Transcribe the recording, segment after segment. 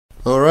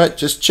Alright,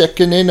 just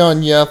checking in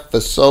on ya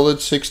for Solid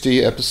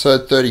 60,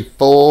 episode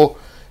 34.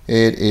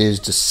 It is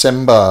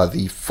December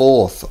the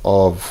 4th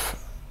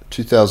of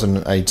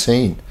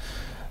 2018.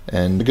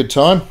 And a good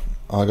time.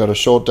 I got a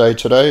short day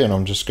today and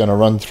I'm just going to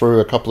run through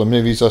a couple of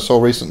movies I saw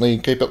recently.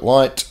 Keep it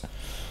light.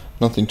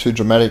 Nothing too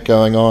dramatic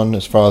going on.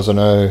 As far as I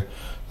know,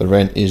 the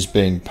rent is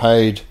being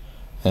paid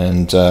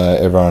and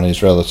everyone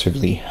is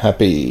relatively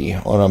happy.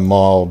 On a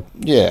mild,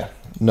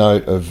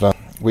 note of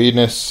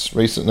weirdness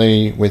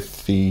recently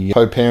with the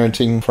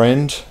co-parenting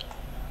friend.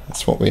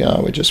 That's what we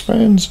are, we're just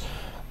friends.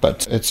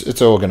 But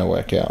it's all going to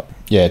work out.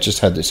 Yeah, just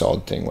had this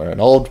odd thing where an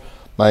old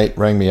mate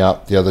rang me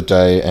up the other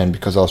day, and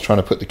because I was trying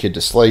to put the kid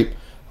to sleep,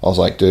 I was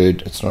like,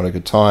 dude, it's not a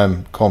good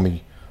time, call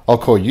me, I'll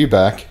call you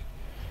back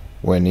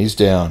when he's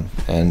down.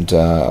 And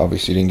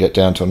obviously didn't get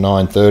down till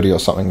 9:30 or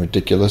something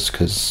ridiculous,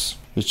 because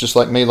it was just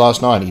like me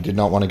last night, he did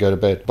not want to go to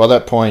bed. By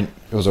that point,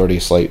 he was already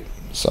asleep,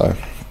 so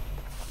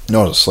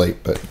not asleep,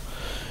 but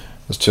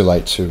it was too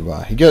late to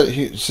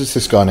he's just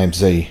this guy named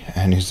Z,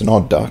 and he's an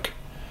odd duck,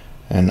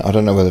 and I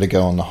don't know whether to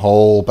go on the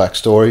whole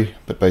backstory,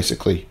 but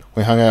basically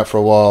we hung out for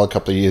a while a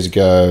couple of years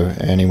ago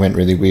and he went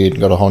really weird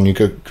and got a whole new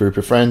group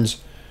of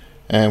friends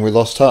and we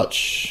lost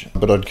touch.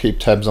 But I'd keep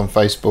tabs on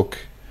Facebook,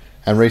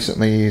 and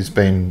recently he's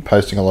been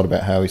posting a lot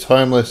about how he's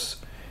homeless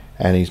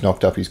and he's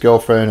knocked up his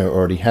girlfriend who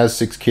already has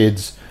 6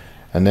 kids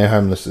and they're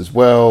homeless as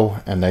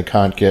well, and they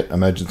can't get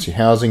emergency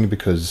housing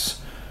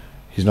because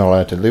he's not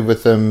allowed to live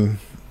with them,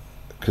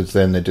 because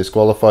then they're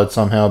disqualified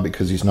somehow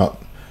because he's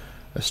not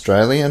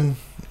Australian.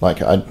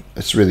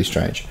 It's really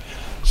strange.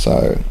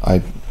 So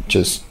I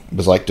just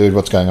was like, dude,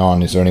 what's going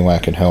on? Is there any way I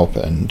can help?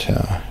 And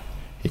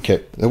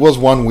there was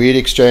one weird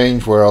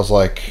exchange where I was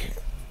like,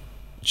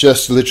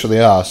 just literally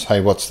asked,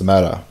 hey, what's the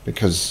matter?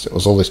 Because it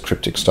was all this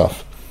cryptic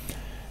stuff.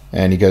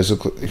 And he goes,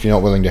 look, if you're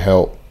not willing to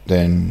help,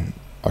 then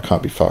I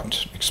can't be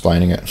fucked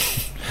explaining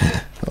it.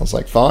 I was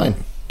like, fine,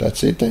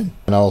 that's it then.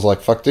 And I was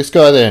like, fuck this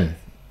guy then.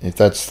 If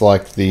that's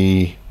like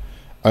the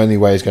only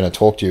way he's going to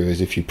talk to you is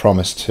if you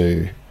promise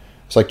to.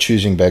 It's like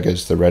choosing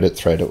beggars, the Reddit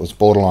thread. It was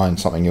borderline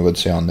something you would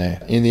see on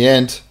there. In the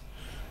end,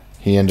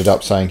 he ended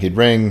up saying he'd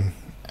ring.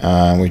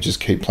 We just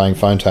keep playing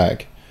phone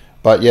tag.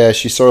 But yeah,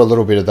 she saw a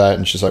little bit of that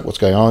and she's like, what's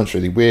going on? It's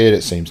really weird.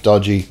 It seems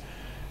dodgy.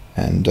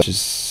 And she's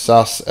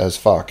sus as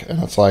fuck.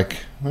 And it's like,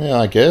 yeah,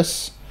 I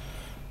guess.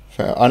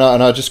 I know,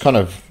 and I just kind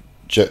of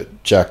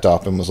jacked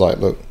up and was like,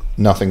 look,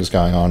 nothing's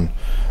going on.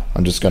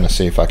 I'm just going to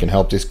see if I can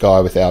help this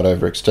guy without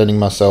overextending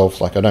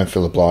myself. Like, I don't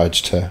feel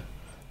obliged to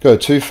go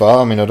too far.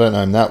 I mean, I don't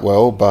know him that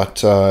well,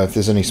 but if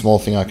there's any small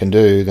thing I can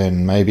do,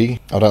 then maybe.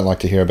 I don't like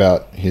to hear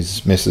about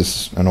his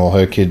missus and all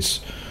her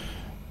kids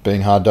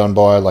being hard done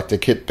by. Like, the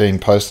kid being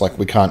post, like,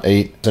 we can't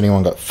eat. Has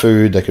anyone got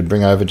food? They could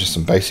bring over just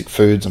some basic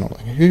foods. And I'm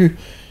like, who,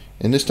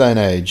 in this day and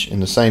age,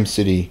 in the same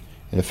city,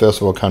 in a first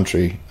world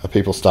country, are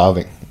people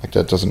starving? Like,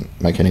 that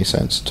doesn't make any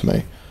sense to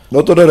me.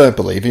 Not that I don't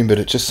believe him, but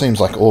it just seems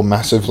like all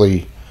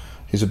massively...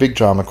 He's a big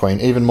drama queen,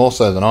 even more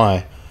so than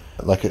I.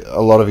 Like, a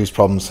lot of his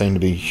problems seem to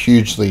be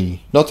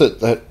hugely... Not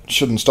that that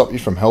shouldn't stop you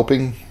from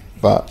helping,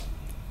 but,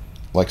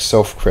 like,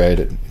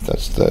 self-created, if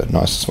that's the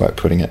nicest way of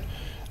putting it.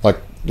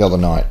 Like, the other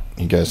night,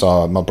 he goes,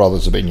 oh, my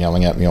brothers have been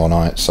yelling at me all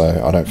night, so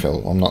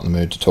I'm not in the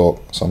mood to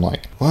talk. So I'm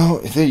like,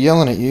 well, if they're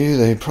yelling at you,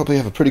 they probably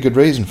have a pretty good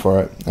reason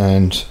for it.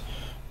 And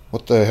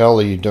what the hell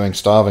are you doing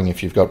starving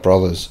if you've got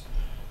brothers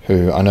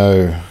who, I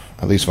know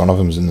at least one of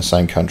them is in the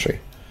same country.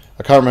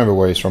 I can't remember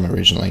where he's from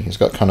originally. He's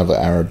got kind of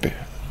the Arab-ish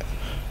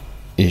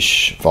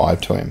vibe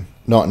to him.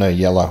 Not in a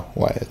yellow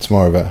way. It's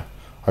more of a,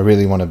 I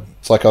really want to...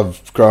 It's like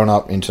I've grown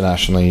up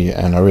internationally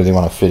and I really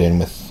want to fit in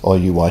with all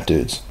you white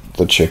dudes.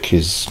 The chick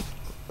he's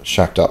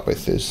shacked up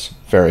with is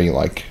very,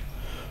 like,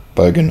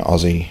 bogan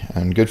Aussie,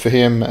 and good for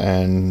him,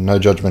 and no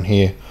judgment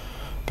here.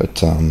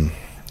 But, I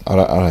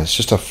don't, it's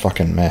just a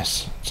fucking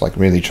mess. It's, like,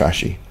 really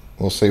trashy.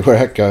 We'll see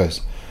where it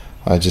goes.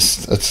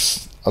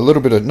 It's a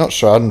little bit of, not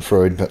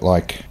schadenfreude, but,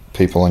 like...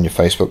 people on your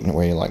Facebook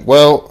where you're like,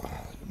 well,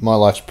 my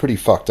life's pretty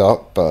fucked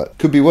up, but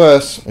could be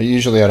worse.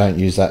 Usually I don't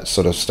use that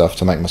sort of stuff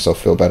to make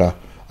myself feel better.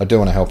 I do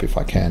want to help if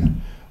I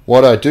can.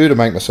 What I do to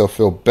make myself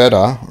feel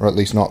better, or at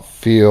least not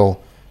feel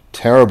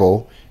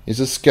terrible, is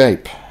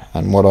escape.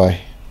 And what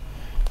I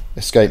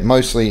escape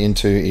mostly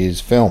into is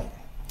film,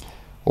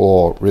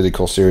 or really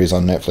cool series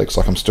on Netflix.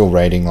 Like, I'm still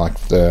rating, like,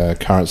 the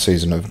current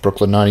season of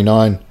Brooklyn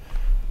 99,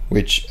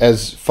 which,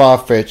 as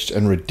far-fetched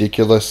and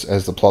ridiculous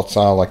as the plots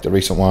are, like the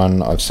recent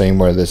one I've seen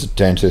where there's a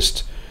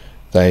dentist,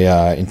 they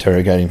are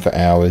interrogating for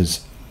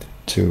hours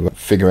to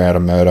figure out a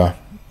murder,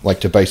 like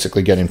to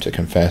basically get him to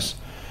confess,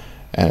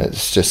 and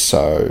it's just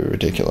so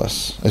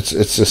ridiculous. It's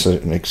just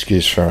an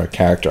excuse for a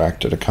character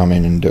actor to come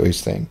in and do his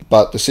thing.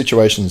 But the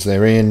situations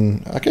they're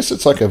in, I guess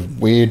it's like a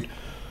weird...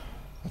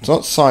 It's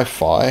not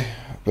sci-fi,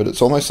 but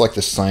it's almost like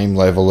the same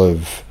level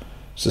of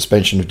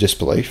suspension of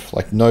disbelief.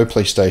 Like, no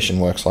police station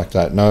works like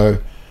that, no...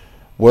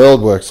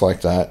 world works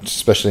like that,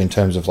 especially in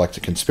terms of, like,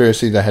 the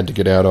conspiracy they had to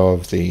get out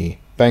of, the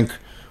bank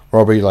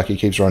robbery. Like, he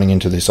keeps running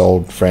into this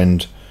old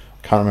friend,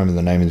 can't remember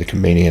the name of the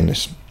comedian,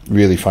 this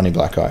really funny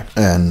black guy,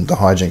 and the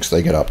hijinks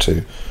they get up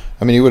to,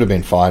 I mean, he would have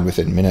been fired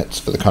within minutes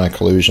for the kind of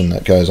collusion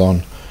that goes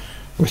on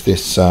with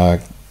this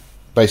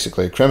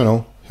basically a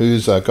criminal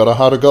who's got a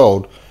heart of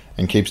gold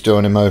and keeps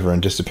doing him over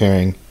and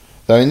disappearing.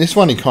 Though in this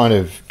one he kind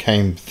of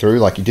came through,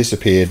 like he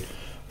disappeared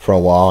for a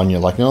while and you're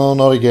like, no,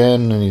 not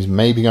again, and he's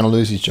maybe going to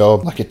lose his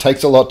job. Like, it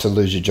takes a lot to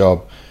lose your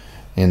job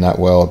in that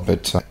world,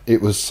 but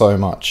it was so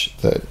much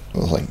that I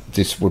was like,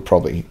 this would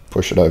probably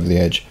push it over the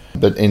edge.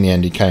 But in the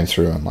end he came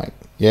through. I'm like,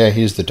 yeah,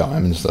 here's the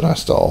diamonds that I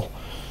stole.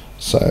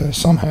 So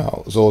somehow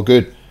it was all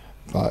good.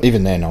 But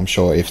even then, I'm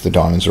sure if the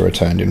diamonds were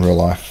returned in real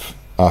life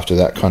after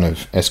that kind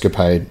of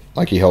escapade,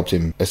 like he helped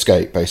him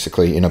escape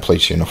basically in a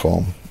police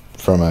uniform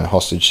from a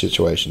hostage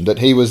situation, that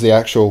he was the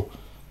actual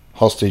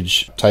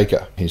hostage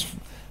taker, his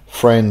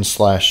friend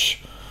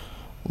slash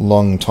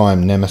long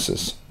time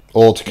nemesis,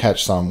 all to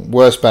catch some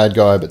worse bad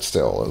guy, but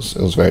still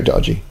it was very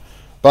dodgy.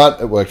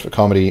 But it worked for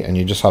comedy, and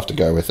you just have to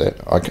go with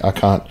it. I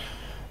can't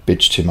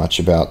bitch too much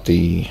about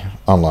the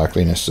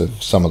unlikeliness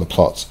of some of the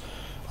plots.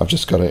 I've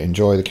just got to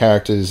enjoy the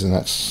characters, and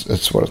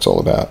that's what it's all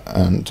about.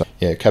 And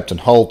yeah, Captain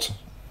Holt,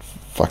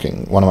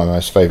 fucking one of my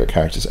most favourite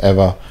characters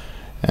ever,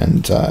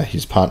 and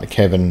his partner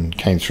Kevin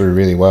came through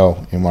really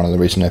well in one of the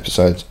recent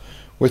episodes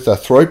with a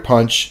throat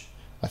punch.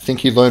 I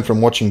think he learned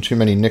from watching too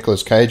many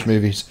Nicolas Cage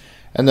movies,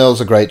 and there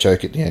was a great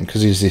joke at the end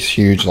because he's this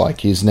huge,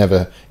 like he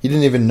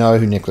didn't even know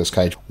who Nicolas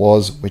Cage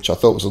was, which I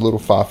thought was a little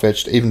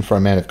far-fetched, even for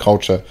a man of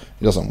culture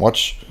who doesn't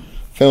watch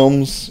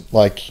films.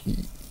 Like,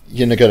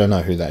 you're not going to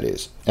know who that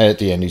is. And at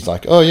the end he's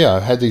like, oh yeah,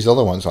 I had these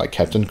other ones like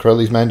Captain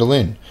Corelli's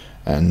Mandolin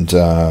and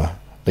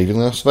Leaving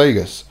Las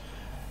Vegas,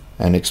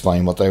 and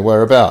explain what they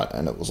were about.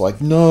 And it was like,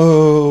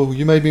 no,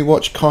 you made me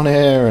watch Con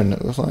Air. And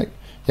it was like,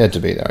 you had to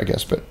be there, I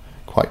guess, but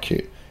quite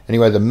cute.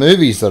 Anyway, the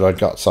movies that I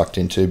got sucked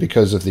into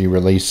because of the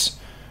release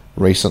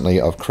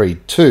recently of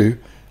Creed 2,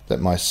 that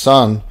my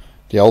son,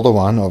 the older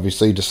one,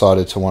 obviously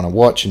decided to want to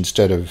watch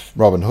instead of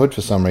Robin Hood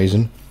for some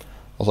reason.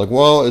 I was like,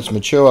 well, it's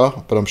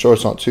mature, but I'm sure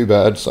it's not too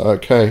bad, so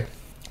okay.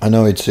 I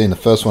know he'd seen the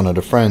first one at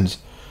a friend's,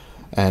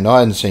 and I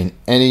hadn't seen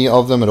any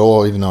of them at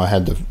all, even though I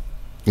had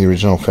the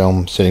original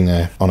film sitting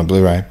there on a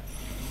Blu-ray.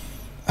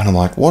 And I'm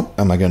like, what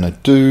am I going to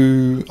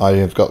do? I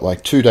have got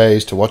like 2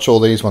 days to watch all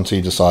these once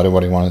he decided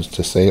what he wanted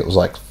to see. It was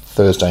like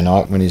Thursday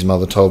night when his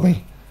mother told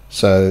me.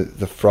 So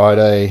the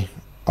Friday,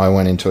 I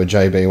went into a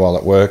JB while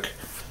at work,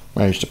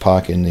 managed to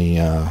park in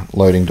the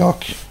loading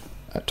dock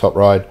at Top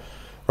Ride,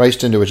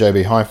 raced into a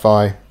JB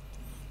Hi-Fi.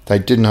 They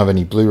didn't have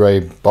any Blu-ray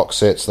box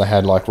sets. They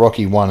had like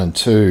Rocky 1 and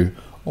 2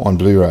 on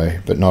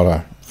Blu-ray, but not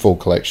a full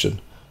collection.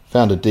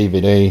 Found a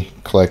DVD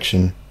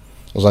collection.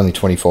 It was only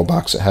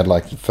 $24. It had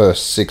like the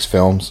first 6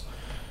 films.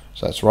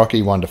 So it's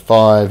Rocky 1 to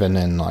 5, and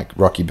then like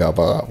Rocky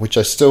Balboa, which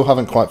I still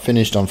haven't quite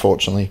finished,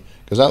 unfortunately,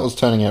 because that was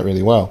turning out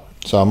really well.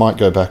 So I might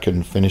go back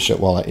and finish it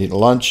while I eat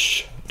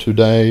lunch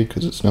today,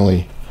 because it's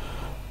nearly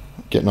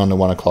getting on to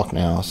 1 o'clock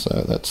now.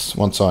 So that's,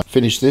 once I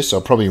finish this, I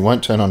probably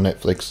won't turn on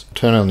Netflix,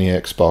 turn on the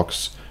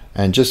Xbox,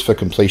 and just for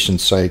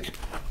completion's sake,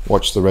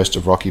 watch the rest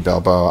of Rocky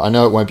Balboa. I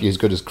know it won't be as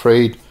good as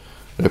Creed,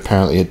 but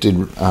apparently it did.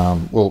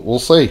 We'll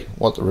see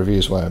what the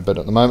reviews were. But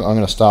at the moment, I'm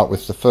going to start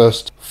with the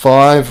first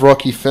 5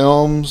 Rocky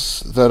films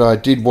that I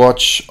did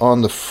watch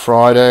on the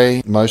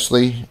Friday,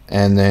 mostly.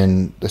 And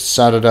then the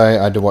Saturday,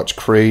 I had to watch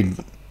Creed,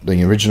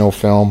 the original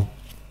film.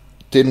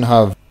 Didn't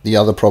have... The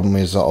other problem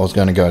is that I was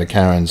going to go to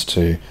Karen's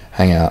to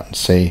hang out and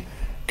see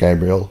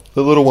Gabriel,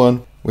 the little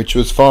one, which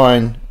was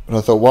fine. But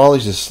I thought, while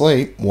he's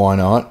asleep, why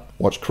not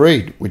watch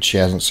Creed, which she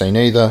hasn't seen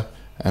either.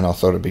 And I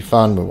thought it'd be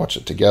fun. We'll watch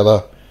it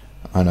together.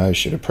 I know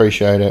she'd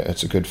appreciate it.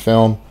 It's a good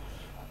film.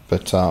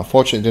 But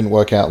unfortunately, it didn't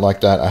work out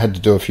like that. I had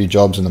to do a few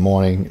jobs in the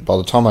morning. By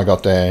the time I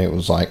got there, it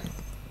was like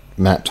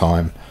mat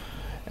time.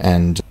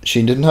 And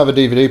she didn't have a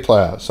DVD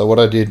player. So what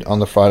I did on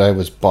the Friday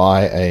was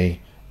buy a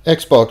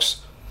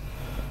Xbox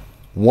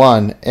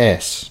One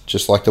S,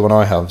 just like the one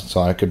I have,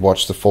 so I could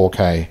watch the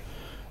 4K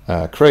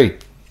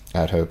Creed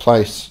at her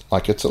place.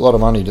 Like, it's a lot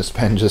of money to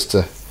spend just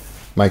to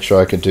make sure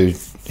I could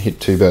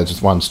hit 2 birds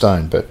with 1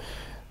 stone. But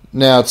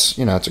now it's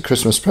a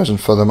Christmas present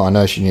for them. I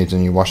know she needs a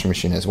new washing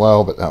machine as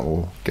well, but that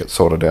will get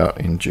sorted out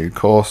in due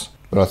course.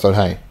 But I thought,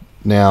 hey,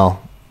 now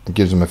it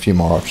gives them a few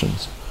more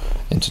options,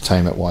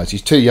 entertainment-wise.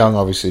 He's too young,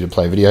 obviously, to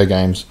play video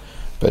games,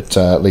 but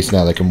at least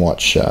now they can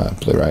watch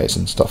Blu-rays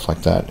and stuff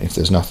like that if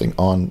there's nothing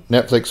on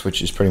Netflix,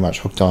 which is pretty much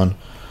hooked on.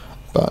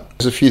 But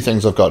there's a few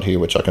things I've got here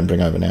which I can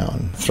bring over now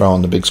and throw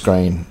on the big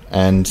screen.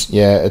 And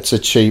yeah, it's a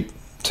cheap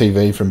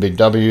TV from Big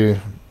W,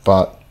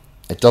 but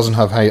it doesn't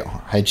have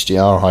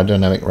HDR, high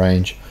dynamic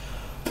range.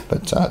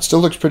 But it still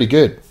looks pretty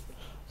good.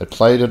 It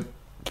played it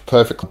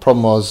perfectly. The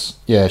problem was,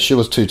 yeah, she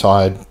was too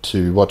tired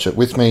to watch it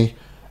with me,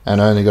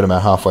 and I only got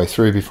about halfway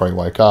through before he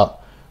woke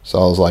up. So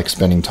I was like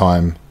spending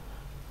time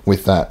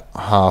with that,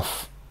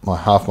 half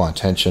my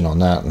attention on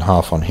that and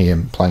half on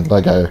him playing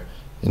Lego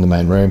in the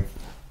main room.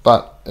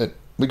 But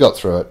we got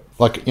through it.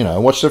 Like, I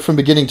watched it from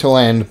beginning till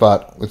end,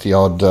 but with the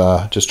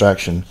odd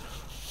distraction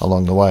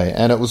along the way.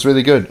 And it was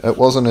really good. It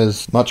wasn't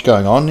as much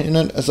going on in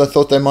it as I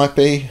thought there might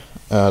be.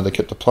 They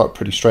kept the plot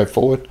pretty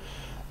straightforward,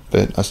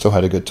 but I still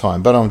had a good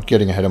time. But I'm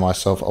getting ahead of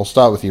myself. I'll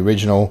start with the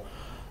original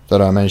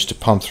that I managed to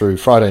pump through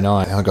Friday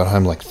night. I got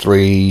home like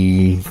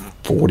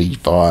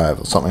 3:45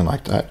 or something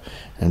like that,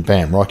 and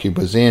bam, Rocky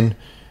was in,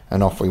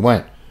 and off we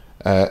went.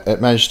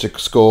 It managed to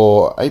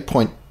score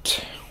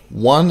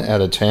 8.1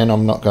 out of 10.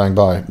 I'm not going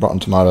by Rotten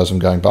Tomatoes, I'm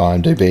going by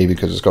IMDb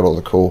because it's got all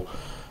the cool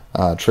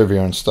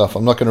trivia and stuff.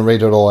 I'm not going to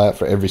read it all out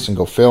for every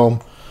single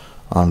film.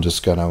 I'm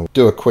just going to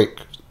do a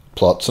quick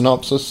plot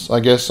synopsis,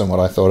 I guess, and what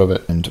I thought of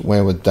it. And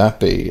where would that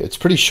be? It's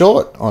pretty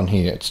short on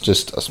here. It's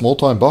just a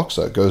small-time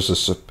boxer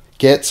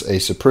gets a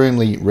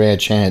supremely rare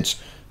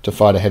chance to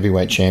fight a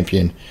heavyweight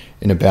champion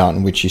in a bout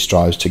in which he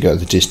strives to go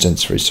the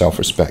distance for his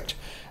self-respect.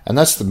 And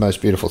that's the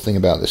most beautiful thing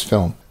about this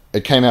film.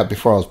 It came out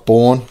before I was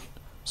born,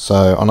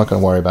 so I'm not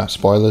going to worry about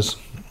spoilers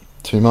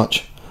too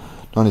much.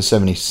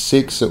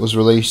 1976 it was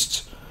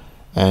released,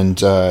 and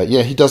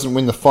he doesn't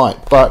win the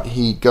fight, but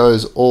he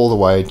goes all the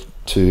way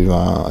to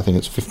I think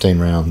it's 15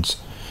 rounds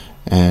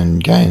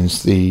and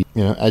gains the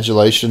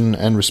adulation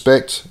and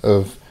respect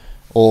of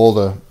all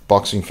the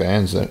boxing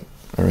fans that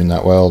are in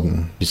that world,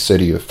 and his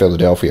city of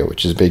Philadelphia,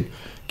 which is a big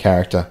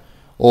character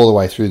all the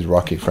way through the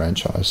Rocky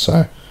franchise.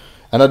 So,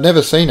 and I'd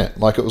never seen it.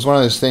 Like, it was one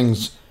of those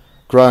things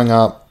growing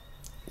up,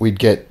 we'd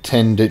get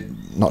 10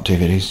 not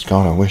DVDs,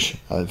 God I wish,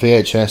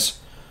 VHS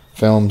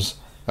films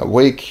a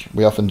week.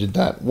 We often did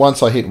that.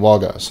 Once I hit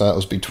Wagga, so that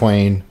was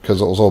because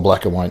it was all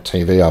black and white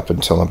TV up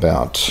until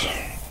about,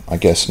 I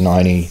guess,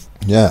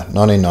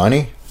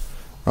 1990,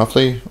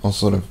 roughly. I was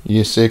sort of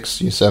year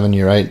 6, year 7,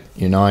 year 8,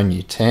 year 9,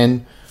 year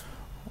 10.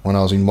 When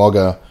I was in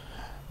Wagga,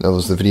 there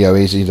was the Video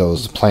Easy, there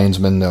was the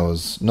Plainsman, there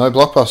was no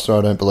Blockbuster,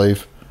 I don't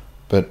believe,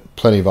 but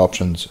plenty of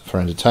options for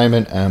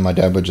entertainment, and my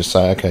dad would just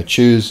say, okay,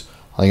 choose.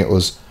 I think it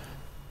was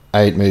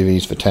 8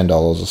 movies for $10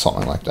 or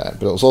something like that.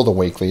 But it was all the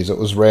weeklies. It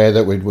was rare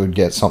that we would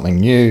get something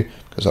new,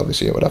 because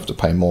obviously I would have to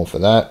pay more for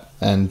that.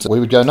 And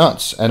we would go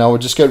nuts. And I would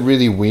just get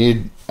really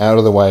weird, out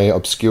of the way,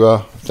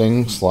 obscure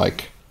things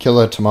like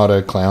Killer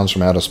Tomato Clowns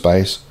from Outer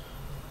Space.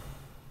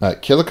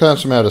 Killer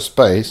Clowns from Outer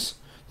Space,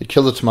 the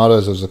Killer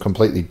Tomatoes was a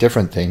completely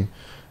different thing,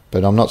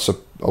 but I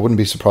wouldn't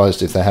be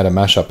surprised if they had a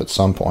mashup at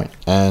some point.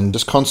 And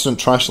just constant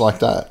trash like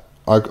that.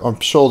 I'm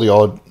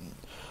sure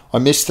I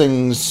missed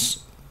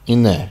things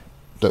in there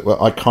that were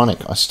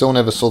iconic. I still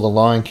never saw The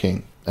Lion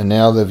King, and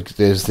now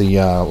there's the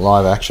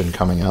live action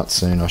coming out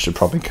soon. I should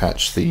probably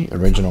catch the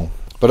original.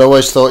 But I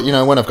always thought,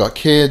 when I've got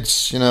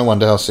kids, one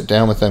day I'll sit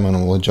down with them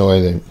and we'll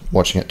enjoy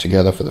watching it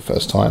together for the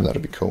first time.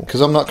 That'd be cool.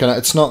 Because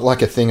it's not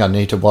like a thing I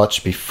need to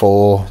watch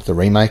before the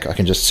remake. I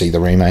can just see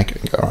the remake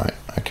and go, right,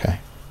 okay,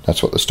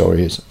 that's what the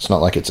story is. It's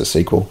not like it's a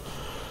sequel.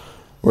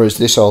 Whereas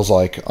this, I was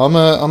like, I'm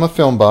a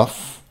film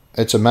buff.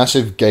 It's a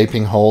massive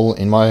gaping hole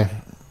in my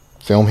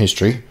film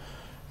history,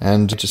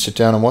 and to sit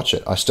down and watch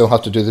it. I still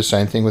have to do the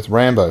same thing with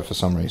Rambo for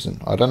some reason.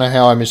 I don't know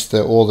how I missed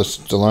all the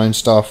Stallone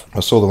stuff.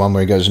 I saw the one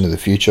where he goes into the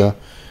future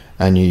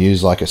and you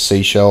use like a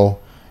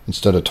seashell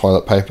instead of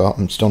toilet paper.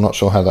 I'm still not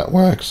sure how that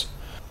works.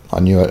 I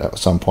knew it at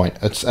some point.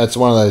 It's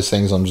one of those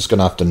things I'm just going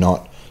to have to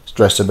not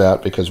stress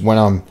about, because when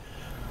I'm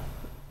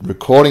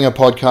recording a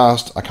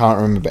podcast, I can't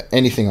remember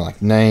anything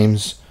like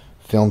names,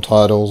 film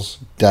titles,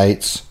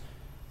 dates,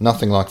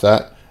 nothing like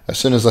that. As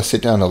soon as I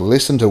sit down to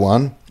listen to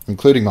one,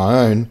 including my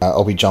own,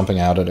 I'll be jumping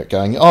out at it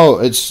going, oh,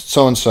 it's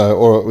so-and-so,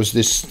 or it was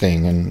this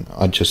thing, and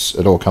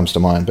it all comes to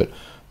mind. But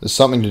there's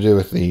something to do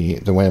with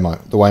the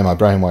way my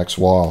brain works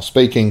while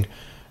speaking.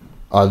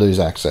 I lose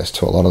access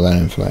to a lot of that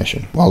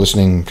information while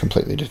listening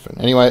completely different.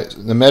 Anyway,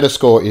 the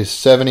Metascore is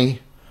 70.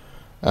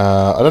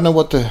 I don't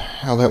know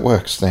how that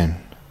works then,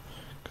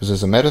 because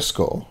there's a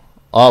Metascore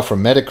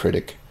from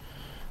Metacritic,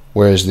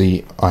 whereas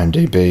the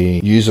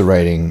IMDb user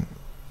rating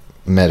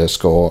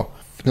Metascore,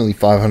 nearly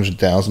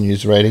 500,000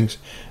 user ratings,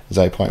 is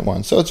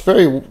 8.1. So it's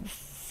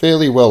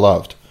fairly well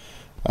loved.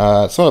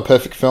 It's not a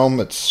perfect film.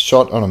 It's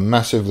shot on a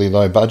massively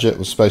low budget. It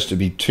was supposed to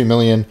be $2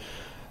 million.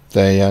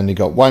 They only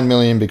got $1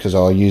 million because they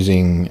were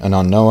using an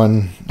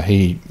unknown.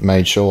 He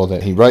made sure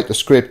that he wrote the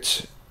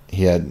script.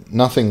 He had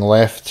nothing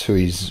left to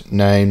his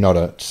name, not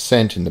a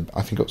cent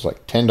I think it was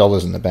like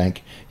 $10 in the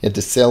bank. He had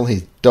to sell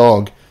his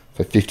dog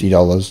for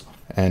 $50.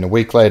 And a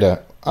week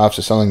later,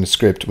 after selling the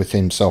script with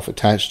himself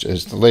attached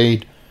as the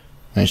lead,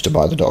 managed to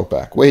buy the dog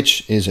back,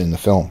 which is in the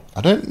film.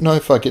 I don't know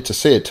if I get to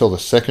see it till the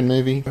second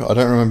movie. I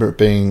don't remember it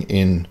being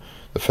in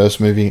the first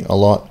movie a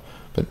lot,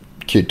 but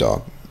cute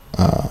dog.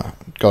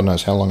 God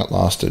knows how long it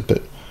lasted,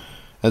 but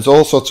there's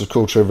all sorts of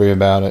cool trivia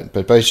about it.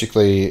 But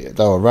basically,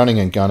 they were running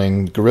and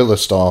gunning,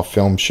 guerrilla-style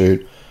film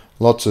shoot,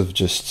 lots of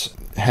just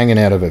hanging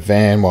out of a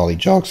van while he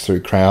jogs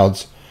through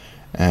crowds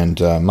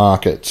and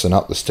markets and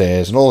up the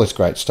stairs and all this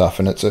great stuff.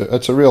 And it's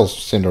a real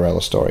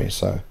Cinderella story.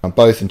 So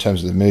both in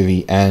terms of the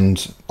movie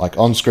and like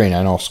on screen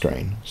and off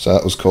screen. So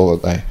that was cool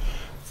that they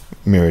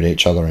mirrored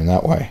each other in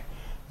that way.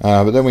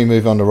 But then we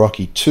move on to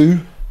Rocky 2,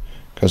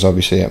 because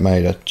obviously it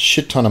made a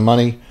shit ton of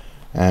money,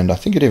 and I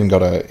think it even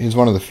got he's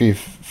one of the few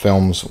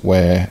films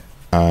where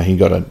he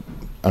got an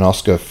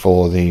Oscar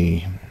for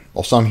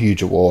some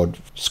huge award,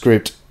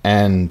 script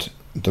and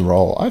the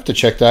role. I have to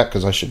check that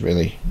because I should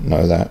really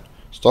know that.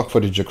 Stock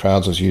footage of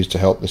crowds was used to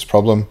help this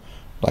problem,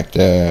 Like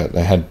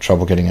they had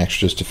trouble getting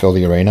extras to fill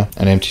the arena,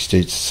 and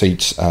empty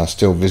seats are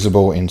still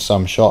visible in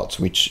some shots,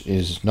 which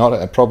is not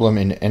a problem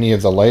in any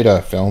of the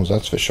later films,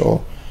 that's for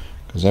sure.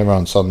 Because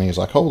everyone suddenly is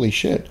like, holy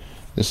shit,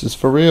 this is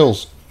for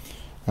reals.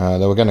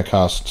 They were going to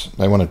cast,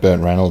 they wanted Burt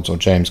Reynolds or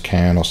James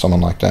Caan or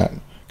someone like that.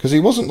 Because he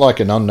wasn't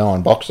like an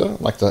unknown boxer,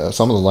 like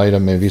some of the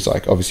later movies,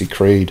 like obviously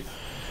Creed.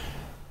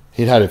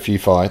 He'd had a few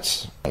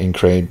fights in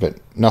Creed, but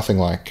nothing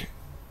like,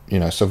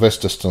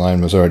 Sylvester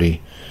Stallone was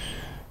already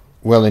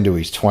well into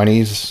his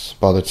 20s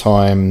by the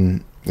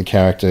time the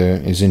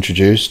character is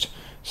introduced.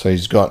 So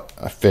he's got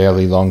a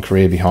fairly long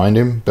career behind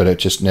him, but it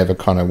just never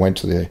kind of went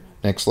to the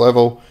next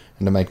level.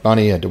 And to make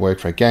money, he had to work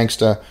for a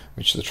gangster,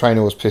 which the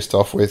trainer was pissed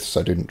off with,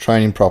 so didn't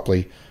train him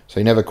properly. So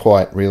he never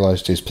quite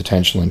realised his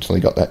potential until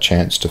he got that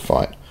chance to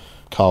fight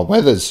Carl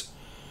Weathers.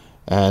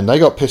 And they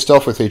got pissed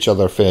off with each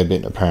other a fair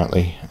bit,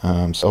 apparently.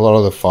 So a lot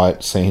of the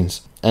fight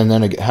scenes. And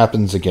then it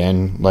happens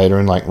again later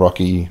in like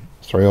Rocky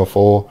 3 or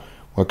 4,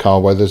 where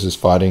Carl Weathers is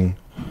fighting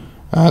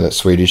that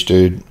Swedish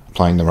dude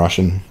playing the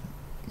Russian.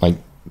 Like,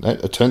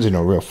 it turns into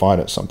a real fight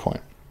at some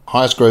point.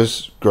 Highest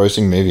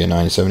grossing movie in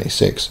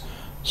 1976.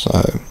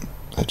 So,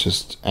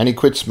 and he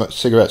quit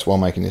cigarettes while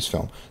making this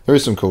film. There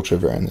is some cool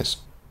trivia in this.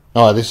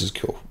 Oh, this is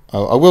cool.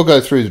 I will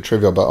go through the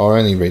trivia, but I'll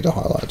only read the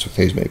highlights with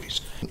these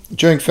movies.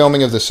 During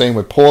filming of the scene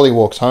where Paulie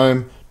walks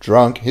home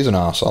drunk, he's an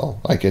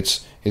arsehole. Like,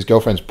 it's his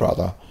girlfriend's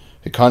brother,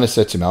 who kind of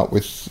sets him up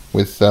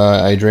with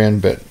Adrian,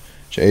 but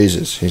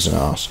Jesus, he's an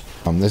arse.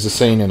 There's a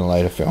scene in a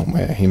later film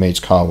where he meets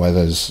Carl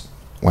Weathers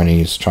when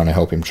he's trying to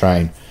help him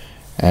train,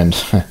 and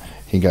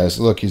he goes,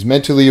 look, he's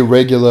mentally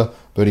irregular,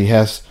 but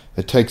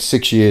it takes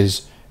 6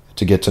 years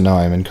to get to know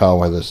him. And Carl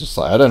Weathers is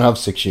like, I don't have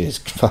 6 years.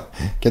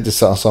 Get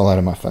this arsehole out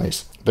of my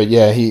face. But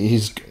yeah,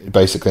 he's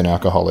basically an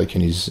alcoholic,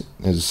 and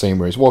there's a scene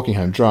where he's walking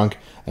home drunk.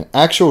 An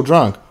actual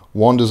drunk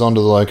wanders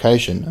onto the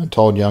location and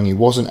told Young he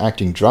wasn't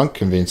acting drunk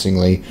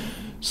convincingly.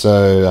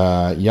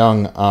 So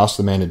Young asked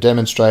the man to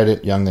demonstrate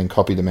it. Young then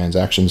copied the man's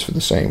actions for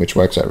the scene, which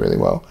works out really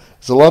well.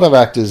 There's a lot of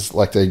actors,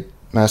 like the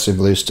massive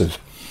list of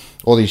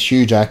all these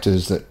huge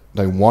actors that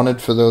they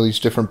wanted for all these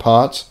different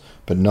parts,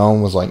 but no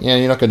one was like, yeah,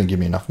 you're not going to give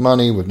me enough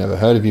money. We've never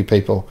heard of you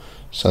people.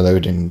 So they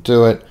didn't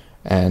do it,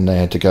 and they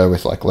had to go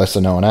with like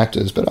lesser known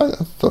actors, but I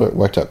thought it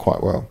worked out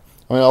quite well.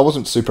 I mean, I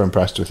wasn't super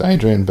impressed with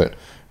Adrian, but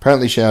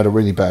apparently she had a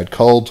really bad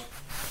cold,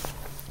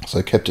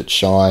 so kept it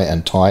shy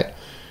and tight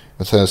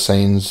with her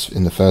scenes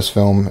in the first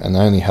film, and they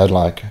only had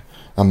like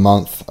a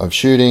month of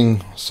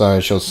shooting, so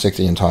she was sick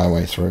the entire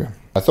way through.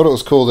 I thought it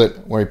was cool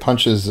that where he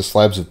punches the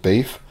slabs of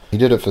beef, he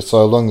did it for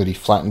so long that he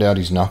flattened out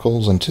his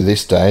knuckles, and to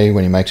this day,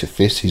 when he makes a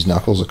fist, his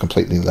knuckles are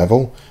completely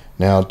level.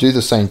 Now, do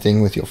the same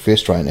thing with your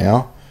fist right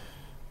now.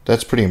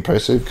 That's pretty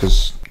impressive,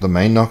 because the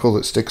main knuckle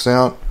that sticks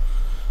out,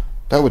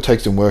 that would take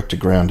some work to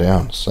ground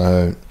down,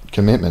 so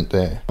commitment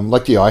there.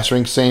 Like the ice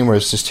rink scene where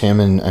it's just him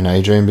and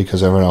Adrian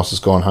because everyone else has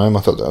gone home.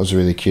 I thought that was a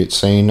really cute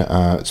scene.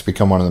 It's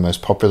become one of the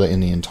most popular in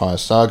the entire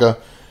saga.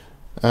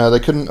 They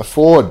couldn't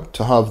afford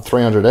to have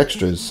 300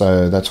 extras,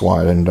 so that's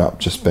why it ended up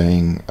just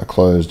being a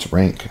closed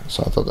rink.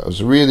 So I thought that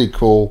was really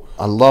cool.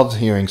 I loved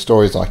hearing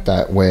stories like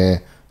that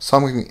where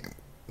something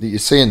that you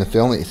see in the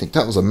film that you think,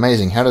 that was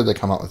amazing, how did they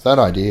come up with that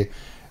idea?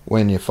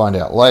 When you find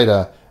out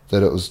later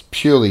that it was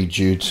purely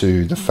due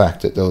to the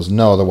fact that there was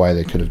no other way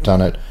they could have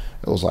done it.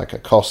 It was like a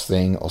cost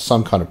thing or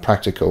some kind of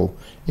practical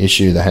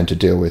issue they had to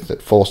deal with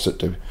that forced it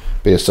to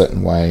be a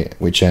certain way,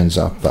 which ends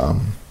up...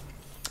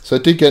 So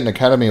it did get an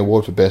Academy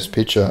Award for Best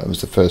Picture. It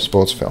was the first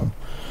sports film.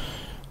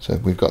 So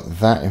we've got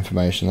that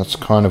information. That's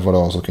kind of what I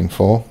was looking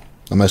for.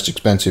 The most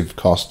expensive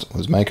cost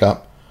was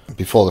makeup.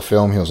 Before the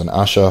film, he was an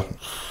usher.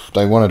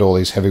 They wanted all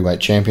these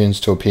heavyweight champions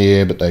to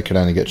appear, but they could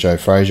only get Joe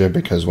Frazier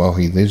because, well,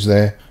 he lives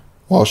there.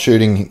 While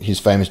shooting his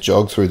famous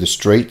jog through the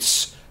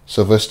streets,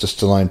 Sylvester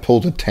Stallone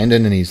pulled a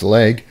tendon in his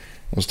leg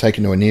and was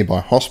taken to a nearby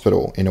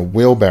hospital in a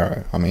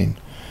wheelbarrow. I mean,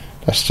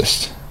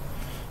 that's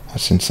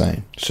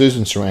insane.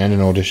 Susan Sarandon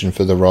auditioned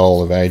for the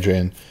role of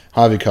Adrian.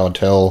 Harvey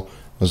Keitel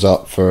was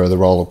up for the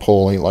role of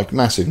Paulie, like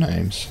massive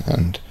names.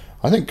 And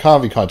I think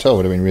Harvey Keitel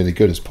would have been really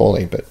good as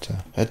Paulie, but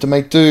had to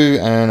make do,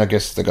 and I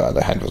guess the guy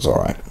they had was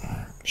alright.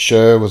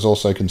 Cher was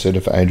also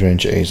considered for Adrian.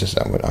 Jesus,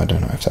 I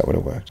don't know if that would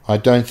have worked. I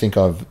don't think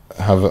I've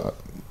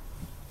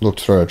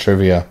looked through a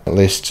trivia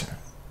list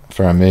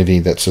for a movie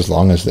that's as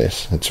long as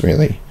this. It's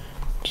really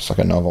just like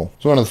a novel.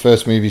 It's one of the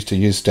first movies to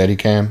use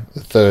Steadicam, the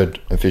third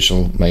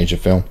official major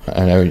film,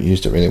 and they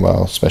used it really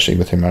well, especially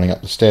with him running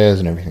up the stairs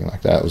and everything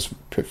like that. It was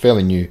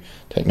fairly new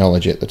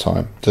technology at the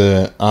time.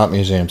 The art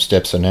museum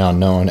steps are now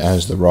known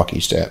as the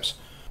Rocky Steps.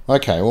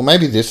 Okay, well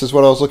maybe this is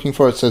what I was looking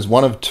for. It says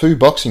one of two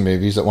boxing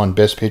movies that won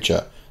Best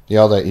Picture. The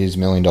other is $1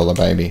 Million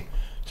Baby.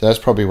 So that's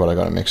probably what I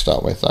got it mixed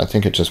up with. I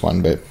think it just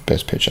won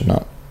Best Picture,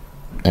 not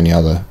any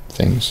other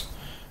things.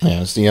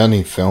 Yeah, it's the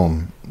only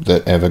film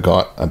that ever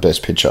got a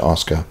Best Picture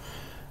Oscar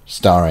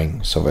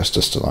starring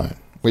Sylvester Stallone,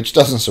 which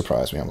doesn't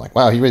surprise me. I'm like,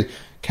 wow, he really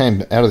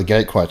came out of the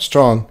gate quite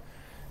strong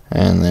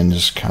and then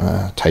just kind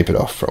of tapered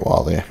off for a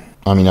while there.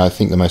 I mean, I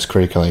think the most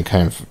critically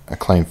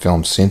acclaimed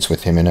film since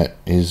with him in it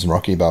is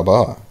Rocky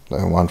Balboa,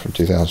 the one from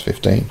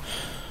 2015.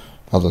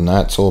 Other than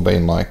that, it's all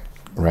been like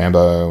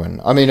Rambo,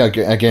 and I mean,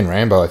 again,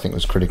 Rambo I think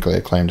was critically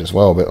acclaimed as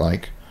well, but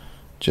like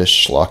just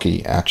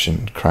schlocky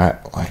action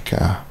crap like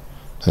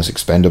those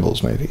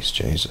Expendables movies.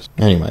 Jesus.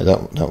 Anyway,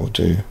 that will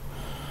do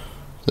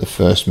the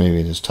first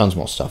movie. There's tons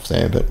more stuff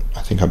there, but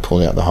I think I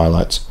pulled out the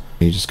highlights.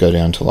 You just go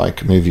down to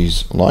like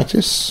movies like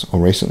this or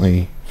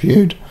recently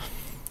viewed,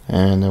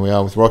 and there we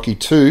are with Rocky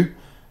 2.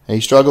 He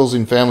struggles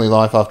in family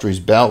life after his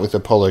bout with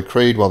Apollo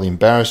Creed, while the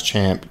embarrassed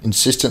champ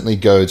insistently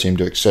goads him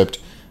to accept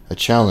a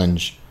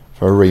challenge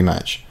for a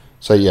rematch.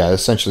 So yeah,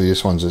 essentially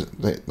this one's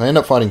they end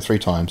up fighting 3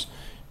 times.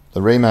 The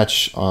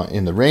rematch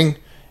in the ring,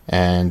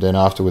 and then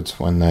afterwards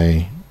when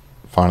they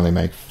finally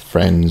make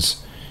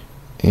friends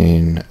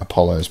in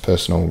Apollo's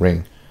personal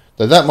ring.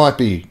 Though that might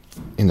be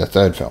in the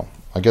 3rd film.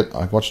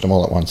 I watched them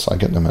all at once, so I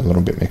get them a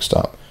little bit mixed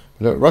up.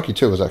 But Rocky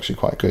 2 was actually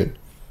quite good.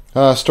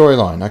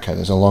 Storyline. Okay,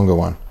 there's a longer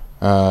one.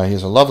 He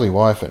has a lovely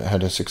wife and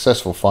had a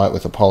successful fight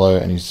with Apollo,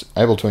 and he's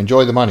able to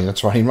enjoy the money.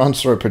 That's right, he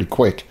runs through it pretty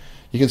quick.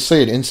 You can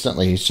see it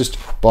instantly. He's just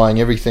buying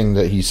everything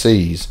that he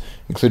sees,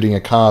 including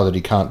a car that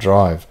he can't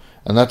drive.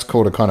 And that's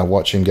cool to kind of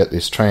watch him get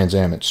this Trans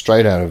Am. It's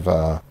straight out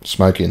of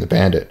Smokey and the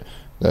Bandit,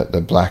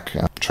 the black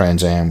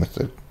Trans Am with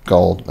the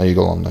gold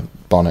eagle on the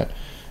bonnet.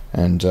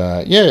 And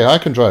yeah, I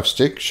can drive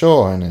stick,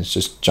 sure. And it's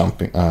just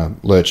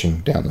lurching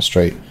down the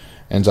street.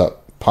 Ends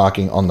up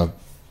parking on the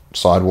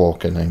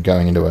sidewalk and then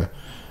going into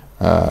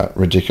a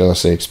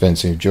ridiculously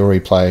expensive jewelry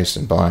place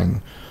and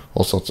buying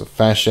all sorts of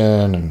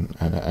fashion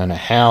and a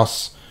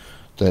house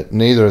that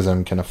neither of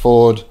them can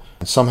afford.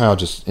 And somehow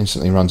just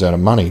instantly runs out of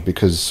money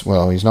because,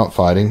 well, he's not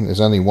fighting.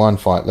 There's only one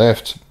fight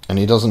left, and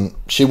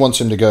she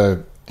wants him to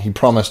go. He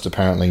promised,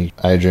 apparently,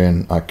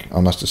 Adrian, I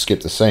must have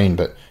skipped the scene,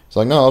 but he's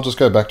like, no, I'll just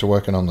go back to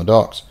working on the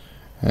docks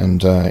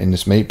and in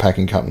this meat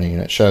packing company,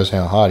 and it shows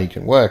how hard he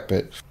can work.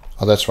 But,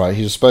 oh, that's right,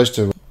 he's supposed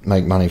to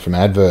make money from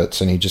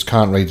adverts, and he just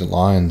can't read the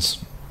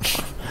lines.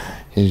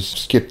 He's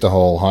skipped the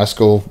whole high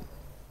school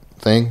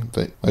thing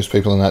that most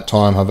people in that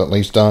time have at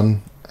least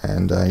done,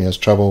 and he has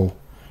trouble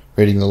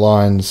reading the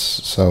lines,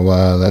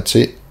 so that's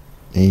it.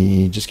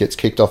 He just gets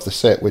kicked off the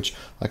set, which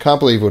I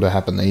can't believe would have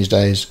happened these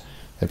days.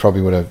 They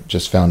probably would have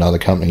just found other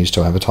companies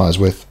to advertise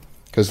with,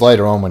 because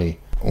later on when he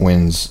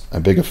wins a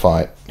bigger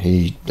fight,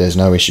 there's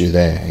no issue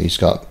there. He's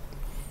got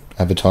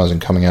advertising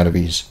coming out of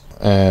his...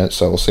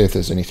 so we'll see if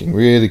there's anything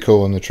really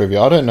cool in the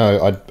trivia. I don't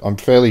know. I'm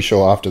fairly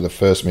sure after the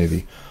first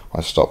movie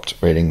I stopped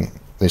reading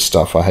this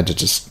stuff. I had to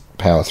just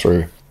power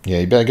through. Yeah,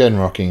 he began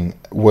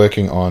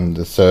working on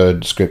the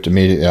 3rd script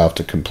immediately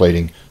after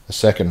completing the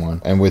 2nd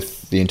one, and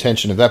with the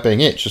intention of that being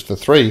it, just the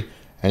 3,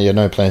 and he had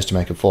no plans to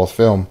make a 4th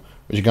film,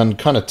 which you can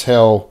kind of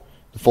tell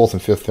the 4th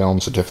and 5th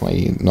films are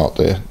definitely not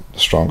the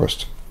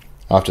strongest.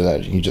 After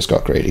that, he just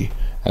got greedy.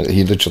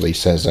 He literally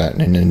says that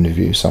in an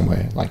interview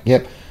somewhere, like,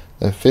 yep,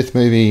 the 5th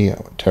movie,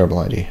 terrible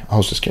idea. I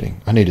was just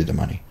kidding. I needed the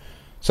money.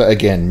 So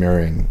again,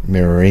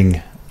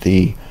 mirroring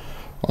the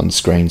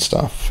on-screen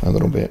stuff a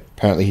little bit.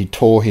 Apparently he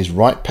tore his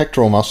right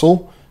pectoral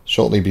muscle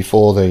shortly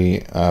before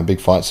the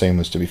big fight scene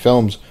was to be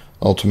filmed.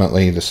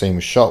 Ultimately, the scene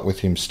was shot with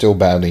him still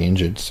badly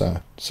injured,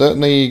 so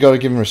certainly you got to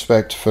give him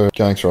respect for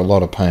going through a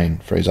lot of pain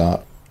for his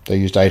art. They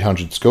used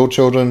 800 school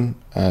children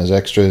as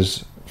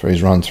extras for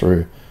his run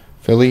through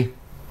Philly.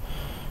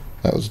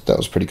 That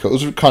was pretty cool.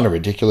 It was kind of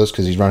ridiculous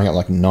because he's running at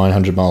like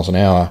 900 miles an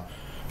hour,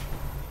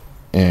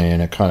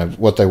 and a kind of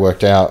what they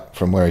worked out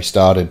from where he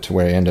started to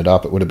where he ended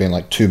up, it would have been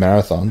like 2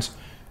 marathons,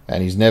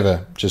 and he's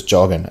never just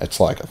jogging. It's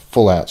like a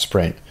full-out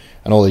sprint,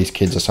 and all these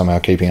kids are somehow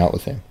keeping up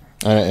with him.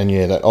 And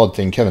yeah, that odd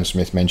thing, Kevin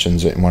Smith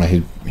mentions it in one of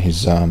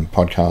his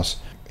podcasts.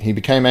 He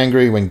became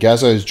angry when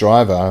Gazzo's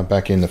driver,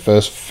 back in the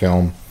first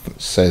film,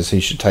 says he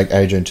should take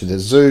Adrian to the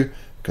zoo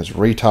because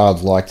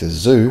retards like the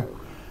zoo.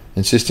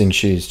 Insisting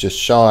she's just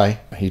shy,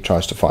 he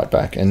tries to fight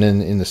back. And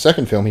then in the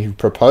 2nd film, he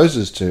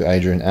proposes to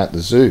Adrian at the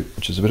zoo,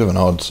 which is a bit of an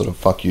odd sort of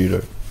fuck you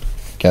to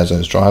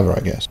Gazzo's driver,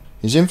 I guess.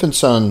 His infant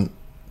son,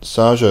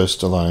 Sergio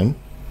Stallone...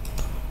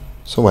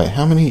 So wait,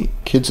 how many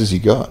kids has he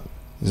got?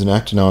 He's an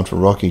actor known for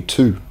Rocky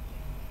 2.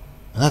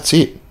 And that's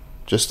it.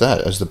 Just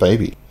that, as the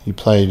baby. He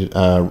played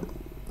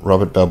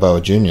Robert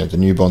Balboa Jr., the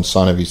newborn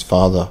son of his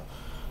father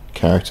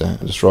character.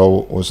 This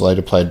role was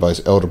later played by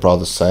his elder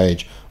brother,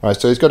 Sage.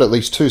 Alright, so he's got at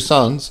least 2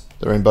 sons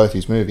that are in both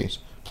his movies,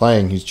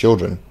 playing his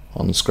children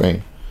on the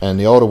screen. And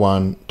the older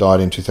one died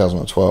in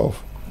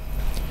 2012.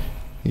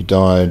 He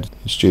died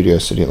in Studio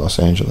City, Los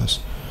Angeles.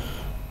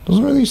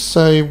 Doesn't really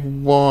say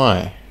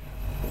why.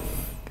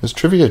 There's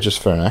trivia just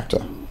for an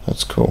actor.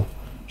 That's cool.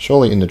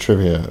 Surely in the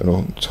trivia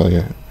it'll tell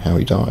you how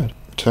he died.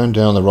 Turned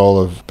down the role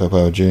of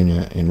Balboa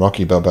Jr. in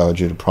Rocky Balboa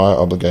due to prior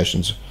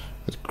obligations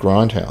with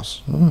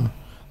Grindhouse.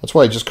 That's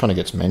why he just kind of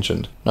gets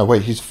mentioned. No,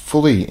 wait, he's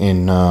fully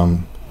in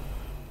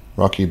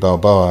Rocky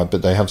Balboa,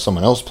 but they have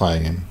someone else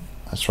playing him.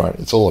 That's right.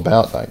 It's all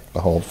about like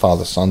the whole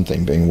father-son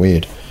thing being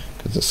weird.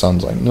 Because the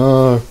son's like,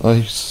 no,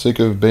 I'm sick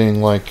of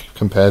being like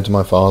compared to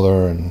my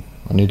father and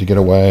I need to get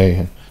away.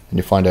 And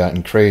you find out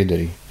in Creed that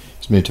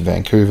he's moved to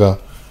Vancouver.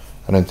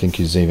 I don't think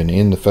he's even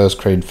in the first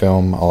Creed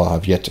film.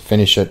 I've yet to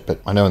finish it, but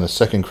I know in the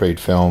second Creed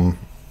film,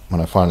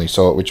 when I finally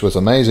saw it, which was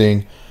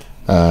amazing,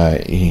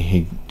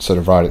 he sort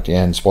of right at the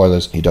end,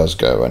 spoilers, he does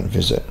go and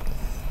visit.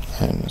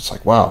 And it's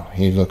like, wow,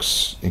 he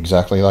looks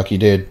exactly like he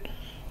did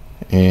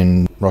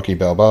in Rocky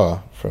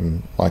Balboa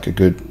from like a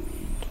good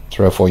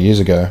 3 or 4 years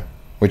ago,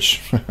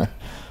 which I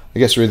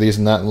guess really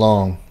isn't that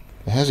long.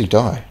 But how's he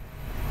die?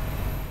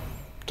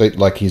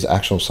 Like his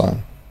actual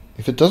son.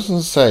 If it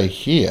doesn't say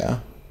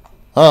here...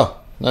 Oh,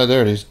 no,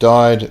 there it is.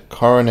 Died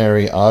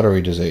coronary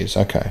artery disease.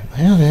 Okay.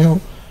 How the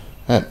hell...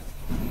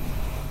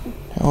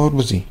 How old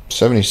was he?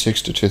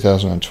 76 to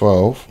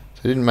 2012.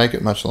 They didn't make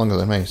it much longer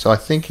than me. So I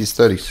think he's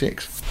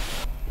 36.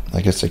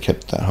 I guess they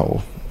kept that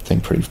whole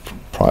thing pretty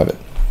private.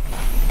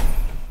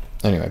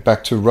 Anyway,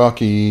 back to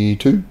Rocky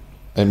 2.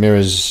 It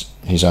mirrors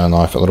his own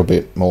life a little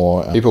bit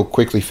more. People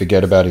quickly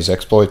forget about his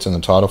exploits in the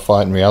title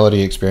fight. In reality,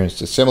 he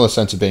experienced a similar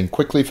sense of being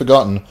quickly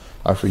forgotten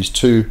after his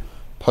 2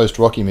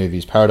 post-Rocky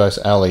movies, Paradise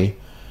Alley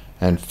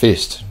and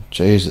Fist.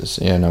 Jesus,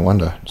 yeah, no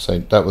wonder. So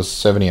that was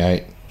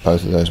 78,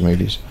 both of those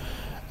movies.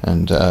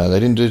 And they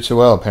didn't do too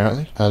well,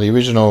 apparently. The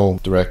original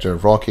director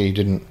of Rocky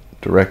didn't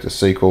direct a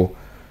sequel.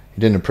 He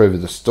didn't approve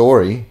of the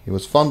story. He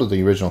was fond of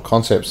the original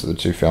concepts of the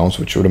 2 films,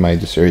 which would have made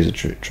the series a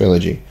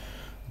trilogy.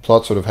 The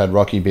plot sort of had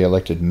Rocky be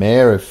elected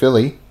mayor of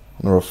Philly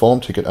on a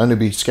reform ticket, only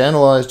be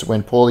scandalized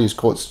when Paulie is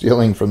caught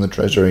stealing from the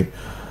treasury.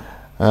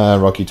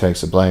 Rocky takes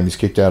the blame. He's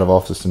kicked out of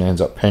office and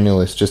ends up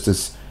penniless, just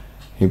as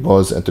he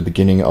was at the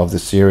beginning of the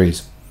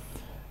series.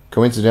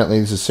 Coincidentally,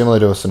 this is similar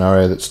to a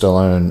scenario that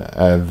Stallone and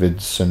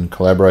Avildsen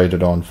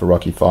collaborated on for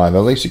Rocky 5. At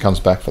least he comes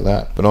back for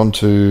that. But on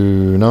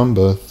to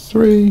number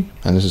 3.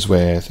 And this is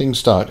where things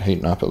start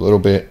heating up a little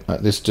bit.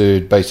 This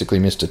dude, basically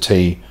Mr.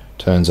 T,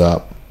 turns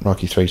up.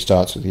 Rocky 3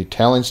 starts with the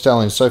Italian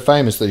stallion, so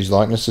famous that his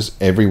likeness is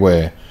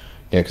everywhere.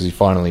 Yeah, because he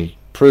finally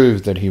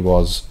proved that he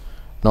was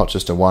not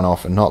just a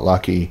one-off and not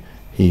lucky.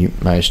 He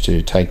managed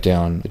to take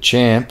down the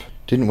champ.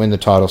 Didn't win the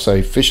title, so he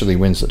officially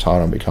wins the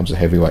title and becomes a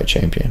heavyweight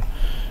champion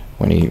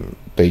when he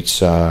beats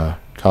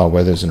Carl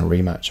Weathers in a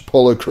rematch.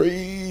 Apollo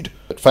Creed!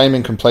 But fame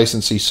and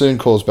complacency soon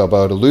caused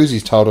Balboa to lose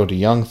his title to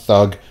young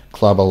thug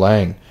Clubber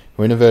Lang,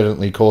 who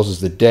inadvertently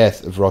causes the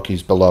death of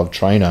Rocky's beloved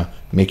trainer,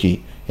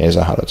 Mickey. He has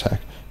a heart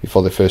attack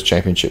before their first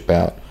championship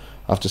bout.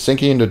 After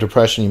sinking into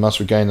depression, he must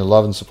regain the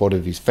love and support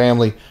of his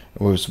family,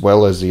 as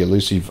well as the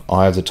elusive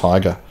Eye of the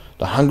Tiger.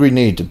 The hungry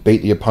need to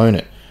beat the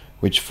opponent,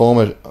 which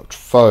former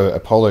foe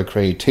Apollo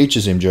Creed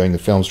teaches him during the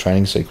film's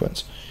training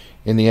sequence.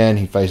 In the end,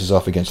 he faces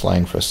off against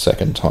Lang for a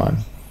second time,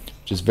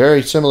 which is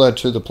very similar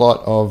to the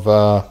plot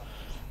of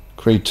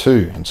Creed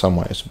 2 in some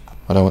ways.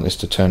 I don't want this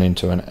to turn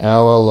into an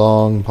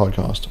hour-long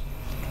podcast.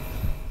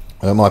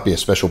 It might be a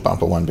special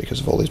bumper one because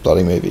of all these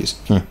bloody movies.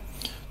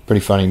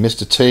 Pretty funny.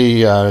 Mr.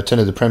 T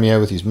attended the premiere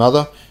with his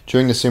mother.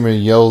 During the cinema, he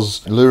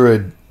yells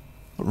lurid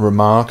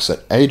remarks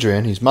at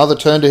Adrian. His mother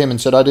turned to him and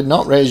said, "I did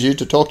not raise you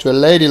to talk to a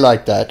lady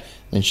like that."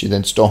 And she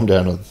then stormed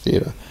out of the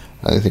theatre.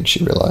 I don't think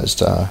she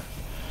realised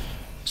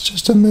it's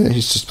just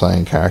he's just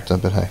playing character,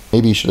 but hey,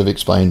 maybe you should have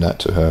explained that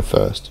to her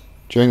first.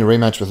 During the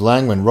rematch with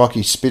Lang, when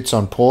Rocky spits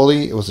on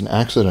Paulie, it was an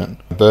accident.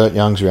 Burt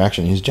Young's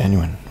reaction is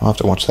genuine. I'll have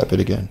to watch that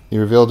bit again. He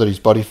revealed that his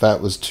body fat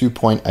was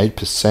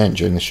 2.8%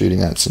 during the shooting.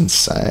 That's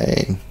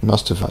insane. He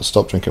must have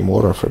stopped drinking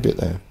water for a bit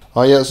there.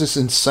 Oh yeah, it was this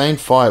insane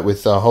fight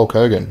with Hulk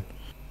Hogan.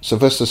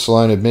 Sylvester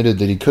Stallone admitted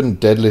that he couldn't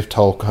deadlift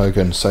Hulk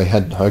Hogan, so he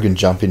had Hogan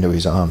jump into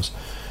his arms.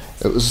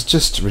 It was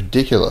just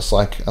ridiculous.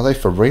 Like, are they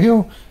for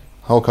real?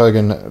 Hulk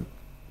Hogan,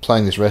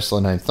 playing this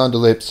wrestler named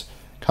Thunderlips,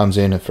 comes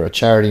in for a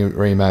charity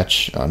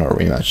rematch, not a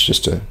rematch,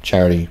 just a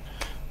charity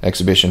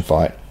exhibition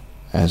fight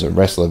as a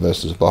wrestler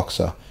versus a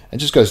boxer, and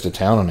just goes to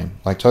town on him.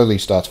 Like, totally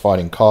starts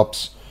fighting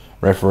cops,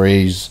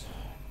 referees,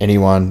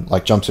 anyone,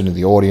 like jumps into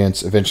the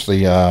audience.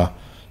 Eventually,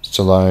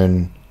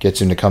 Stallone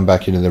gets him to come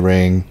back into the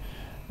ring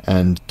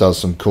and does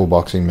some cool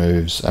boxing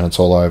moves, and it's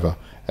all over.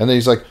 And then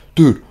he's like,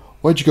 "Dude,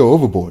 why'd you go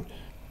overboard?"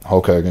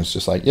 Hulk Hogan's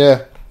just like,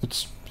 "Yeah,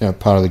 it's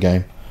part of the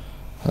game."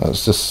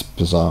 It's just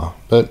bizarre,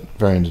 but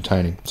very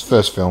entertaining. It's the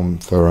first film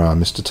for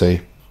Mr.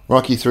 T.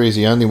 Rocky 3 is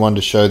the only one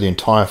to show the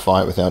entire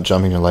fight without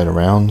jumping to later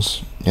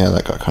rounds. Yeah,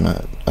 that got kind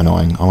of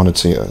annoying. I wanted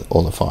to see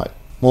all the fight.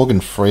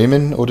 Morgan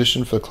Freeman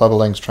auditioned for Clubber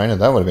Lang's trainer.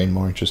 That would have been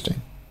more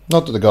interesting.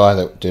 Not that the guy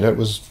that did it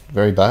was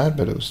very bad,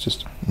 but it was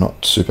just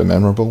not super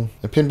memorable.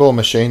 The pinball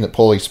machine that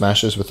Paulie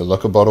smashes with the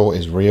liquor bottle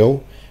is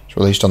real. It's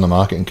released on the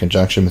market in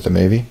conjunction with the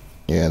movie.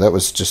 Yeah, that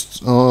was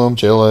just, I'm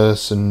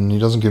jealous, and he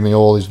doesn't give me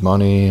all his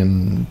money,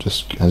 and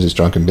just has his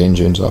drunken binge,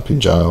 ends up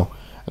in jail.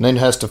 And then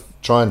has to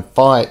try and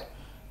fight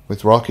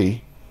with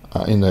Rocky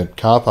in the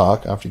car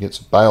park after he gets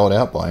bailed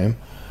out by him.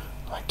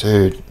 Like,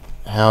 dude,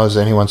 how is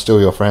anyone still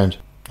your friend?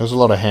 There was a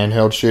lot of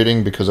handheld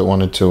shooting because it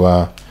wanted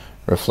to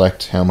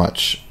reflect how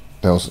much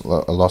there was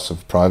a loss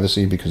of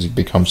privacy because he'd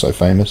become so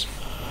famous.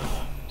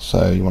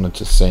 So you wanted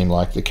to seem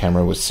like the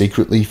camera was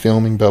secretly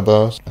filming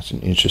Balboa. That's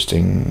an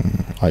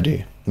interesting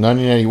idea.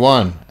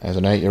 1981, as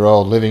an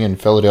 8-year-old living in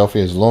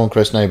Philadelphia's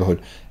Lawncrest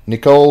neighborhood,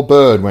 Nicole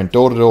Bird went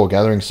door to door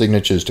gathering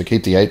signatures to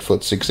keep the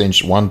 8-foot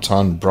 6-inch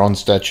 1-ton bronze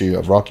statue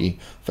of Rocky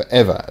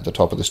forever at the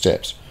top of the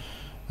steps.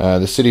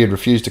 The city had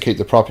refused to keep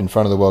the prop in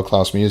front of the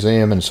world-class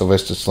museum, and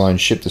Sylvester Stallone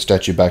shipped the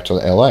statue back to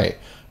LA.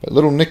 But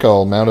little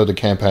Nicole mounted a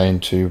campaign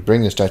to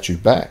bring the statue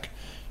back.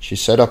 She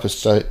set up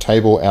a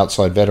table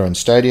outside Veterans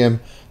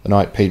Stadium the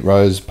night Pete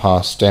Rose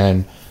passed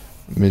Stan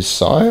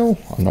Musial,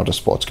 I'm not a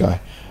sports guy,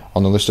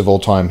 on the list of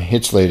all-time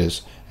hits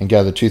leaders and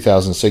gathered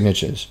 2,000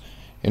 signatures.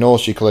 In all,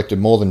 she collected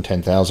more than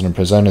 10,000 and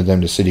presented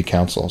them to City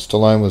Council.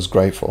 Stallone was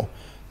grateful.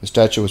 The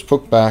statue was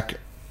put back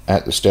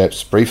at the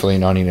steps briefly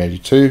in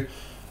 1982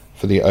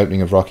 for the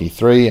opening of Rocky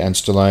III, and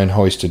Stallone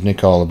hoisted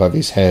Nicole above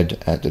his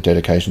head at the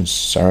dedication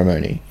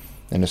ceremony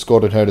and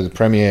escorted her to the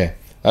premiere.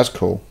 That's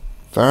cool.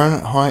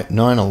 Fahrenheit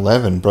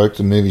 9/11 broke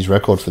the movie's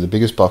record for the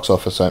biggest box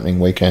office opening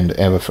weekend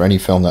ever for any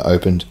film that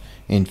opened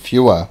in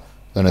fewer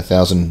than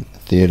 1,000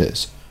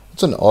 theatres.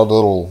 It's an odd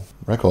little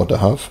record to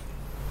have.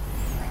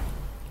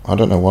 I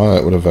don't know why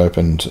it would have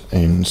opened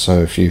in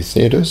so few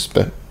theatres,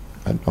 but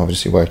it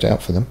obviously worked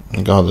out for them.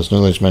 God, there's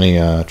nearly as many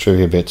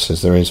trivia bits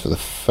as there is for the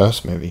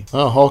first movie.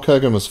 Hulk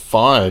Hogan was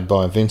fired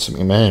by Vince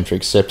McMahon for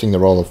accepting the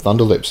role of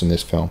Thunderlips in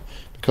this film.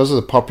 Because of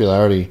the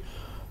popularity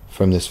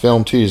from this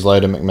film, 2 years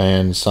later,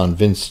 McMahon's son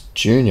Vince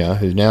Jr.,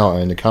 who now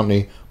owned the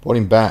company, brought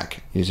him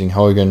back, using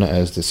Hogan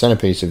as the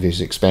centerpiece of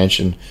his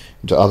expansion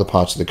into other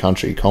parts of the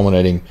country,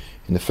 culminating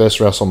in the first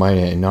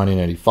WrestleMania in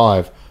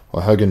 1985,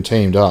 where Hogan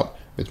teamed up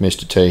with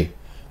Mr. T.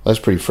 That's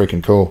pretty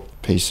freaking cool.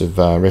 Piece of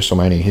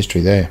WrestleMania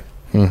history there.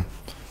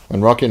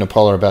 When Rocky and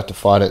Apollo are about to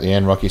fight at the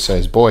end, Rocky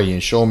says, "Boy,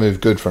 you sure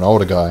move good for an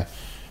older guy."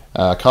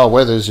 Carl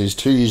Weathers is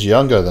 2 years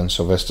younger than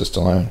Sylvester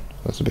Stallone.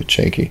 That's a bit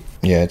cheeky.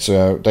 Yeah, it's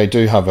they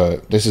do have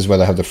this is where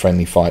they have the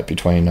friendly fight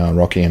between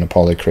Rocky and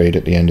Apollo Creed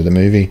at the end of the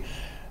movie.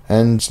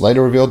 And it's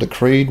later revealed that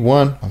Creed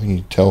won. I think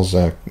he tells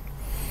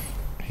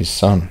his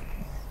son.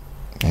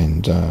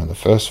 And the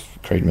first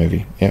Creed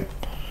movie, yep.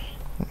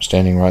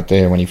 Standing right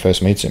there when he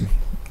first meets him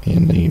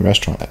in the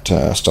restaurant that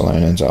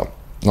Stallone ends up,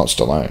 not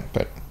Stallone,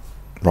 but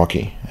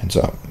Rocky ends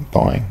up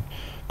buying.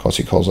 Of course,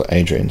 he calls it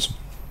Adrian's.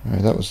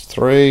 Right, that was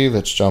 3.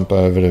 Let's jump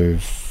over to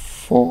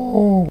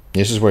 4.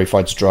 This is where he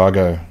fights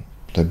Drago,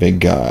 the big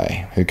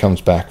guy, who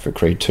comes back for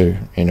Creed 2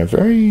 in a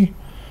very,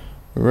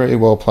 very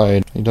well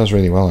played. He does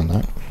really well in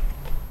that.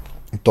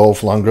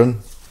 Dolph Lundgren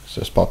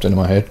just popped into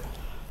my head.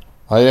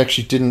 I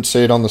actually didn't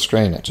see it on the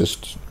screen. It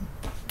just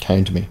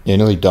came to me. He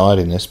nearly died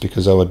in this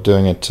because they were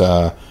doing it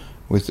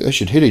with they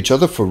should hit each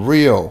other for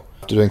real.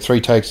 After doing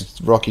 3 takes, it's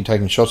Rocky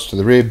taking shots to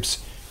the ribs.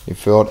 He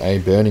felt a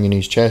burning in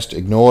his chest,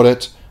 ignored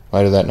it.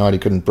 Later that night he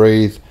couldn't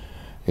breathe.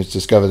 It was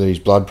discovered that his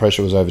blood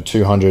pressure was over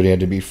 200. He had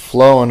to be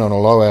flown on a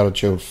low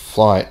altitude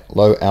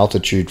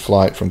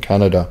flight from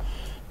Canada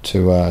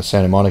to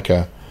Santa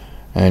Monica,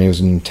 and he was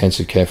in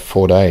intensive care for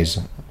 4 days.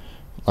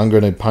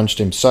 Lundgren had punched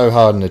him so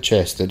hard in the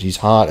chest that his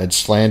heart had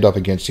slammed up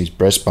against his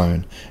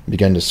breastbone and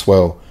began to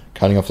swell,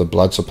 cutting off the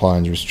blood supply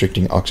and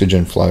restricting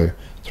oxygen flow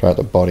throughout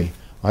the body.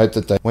 I hope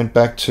that they went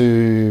back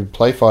to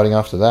play fighting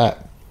after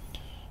that.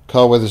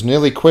 Carl Weathers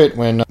nearly quit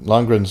when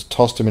Lundgren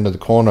tossed him into the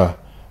corner.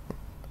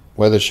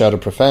 Weathers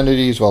shouted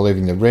profanities while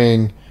leaving the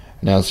ring,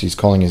 announced he's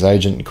calling his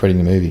agent and quitting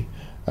the movie.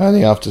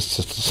 Only after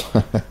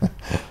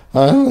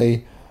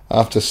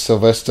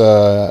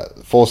Sylvester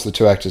forced the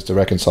 2 actors to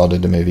reconcile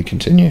did the movie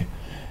continue.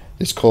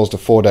 This caused a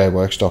 4-day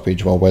work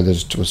stoppage while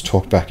Weathers was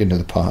talked back into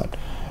the part.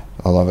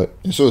 I love it.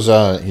 This was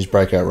his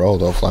breakout role,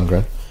 Dolph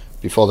Lundgren.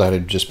 Before that,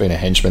 he'd just been a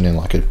henchman in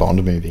like a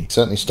Bond movie.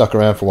 Certainly stuck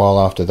around for a while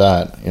after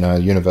that.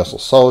 Universal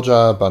Soldier,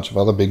 a bunch of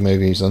other big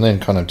movies, and then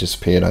kind of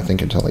disappeared, I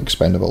think, until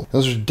Expendable. It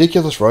was a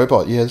ridiculous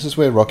robot. Yeah, this is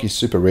where Rocky's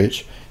super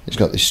rich. He's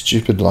got this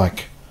stupid,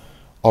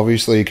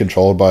 obviously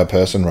controlled by a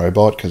person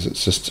robot, because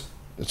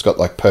it's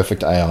got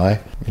perfect AI,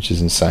 which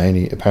is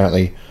insane.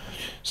 Apparently,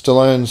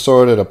 Stallone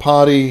saw it at a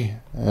party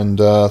and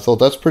thought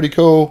that's pretty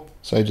cool,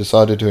 so he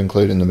decided to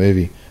include it in the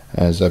movie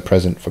as a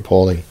present for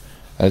Paulie.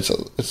 And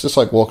it's just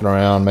like walking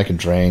around, making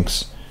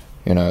drinks.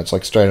 It's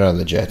like straight out of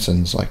the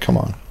Jetsons. Come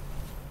on.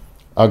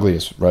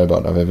 Ugliest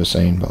robot I've ever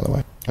seen, by the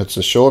way. It's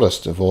the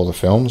shortest of all the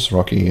films,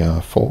 Rocky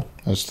 4.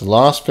 It's the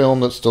last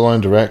film that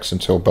Stallone directs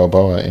until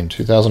Balboa in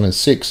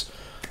 2006.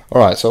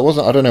 Alright, so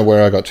I don't know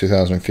where I got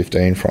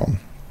 2015 from.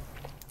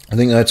 I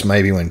think that's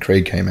maybe when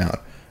Creed came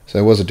out. So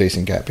there was a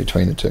decent gap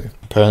between the two.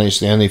 Apparently it's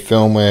the only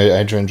film where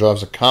Adrian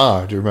drives a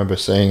car. I do remember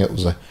seeing it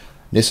was a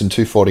Nissan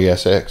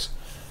 240SX.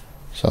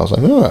 So I was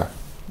like, oh,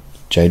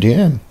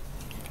 JDM.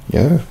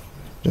 Yo.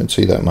 Don't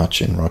see that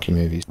much in Rocky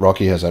movies.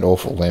 Rocky has that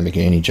awful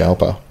Lamborghini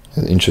Jalpa.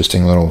 An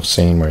interesting little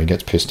scene where he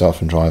gets pissed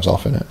off and drives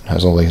off in it. It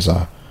has all these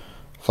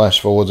flash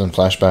forwards and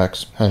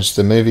flashbacks. And it's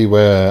the movie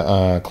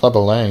where Clubber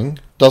Lang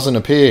doesn't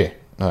appear.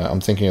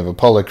 I'm thinking of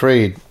Apollo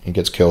Creed. He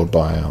gets killed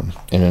by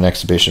in an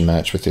exhibition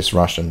match with this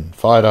Russian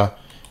fighter.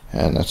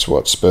 And that's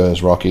what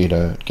spurs Rocky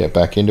to get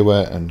back into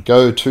it and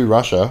go to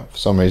Russia. For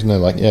some reason, they're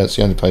like, yeah, it's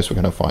the only place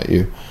we're going to fight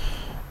you.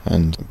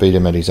 And beat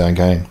him at his own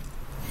game.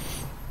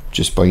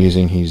 Just by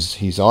using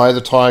his eye of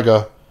the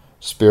tiger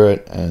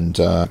spirit and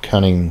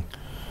cunning,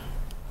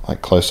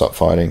 close-up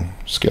fighting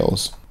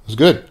skills. It was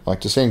good.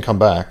 To see him come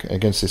back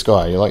against this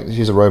guy. You're like,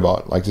 he's a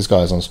robot. This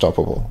guy is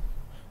unstoppable.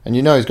 And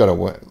he's got to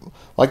win.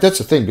 That's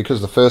the thing, because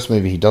the first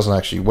movie he doesn't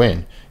actually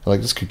win. You're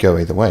like, this could go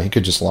either way. He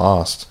could just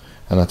last,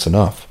 and that's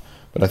enough.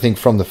 But I think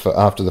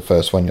after the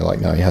first one, you're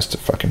like, no, he has to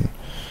fucking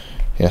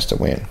he has to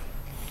win.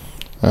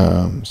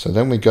 So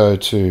then we go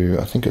to,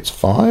 I think it's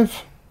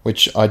 5,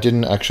 which I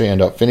didn't actually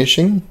end up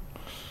finishing.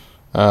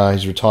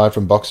 He's retired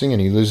from boxing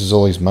and he loses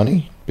all his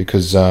money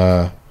because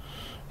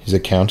his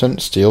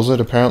accountant steals it,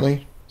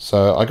 apparently.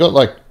 So I got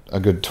like a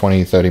good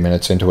 20-30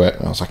 minutes into it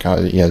and I was like,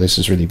 oh yeah, this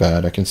is really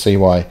bad. I can see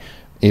why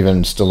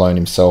even Stallone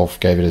himself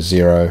gave it a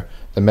 0.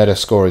 The meta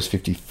score is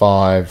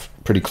 55,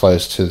 pretty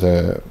close to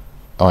the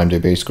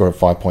IMDb score of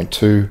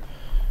 5.2.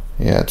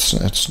 Yeah,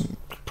 it's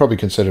probably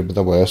considered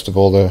the worst of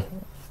all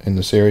in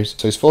the series.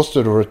 So he's forced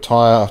to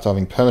retire after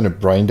having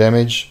permanent brain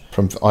damage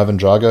from Ivan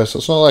Drago. So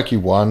it's not like he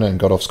won and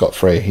got off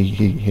scot-free.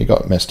 He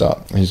got messed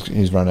up.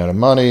 He's run out of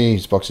money.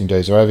 His boxing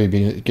days are over. He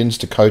begins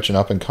to coach an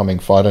up-and-coming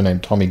fighter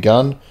named Tommy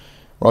Gunn.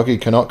 Rocky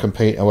cannot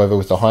compete, however,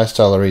 with the high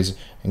salaries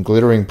and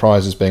glittering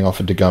prizes being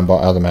offered to Gunn by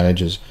other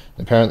managers.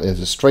 Apparently there's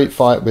a street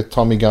fight with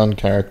Tommy Gunn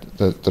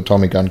the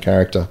Tommy Gunn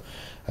character,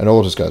 and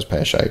all just goes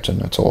pear-shaped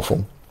and it's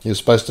awful. He was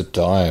supposed to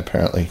die,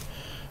 apparently,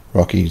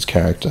 Rocky's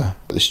character.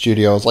 But the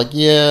studio was like,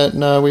 yeah,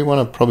 no, we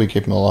want to probably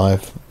keep him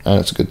alive. And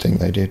it's a good thing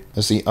they did.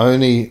 It's the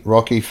only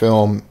Rocky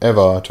film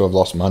ever to have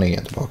lost money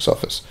at the box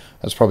office.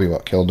 That's probably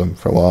what killed him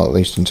for a while, at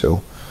least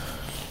until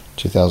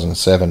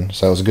 2007.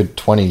 So it was a good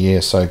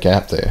 20-year so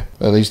gap there.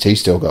 At least he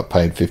still got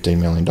paid $15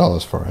 million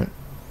for it.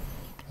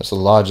 That's the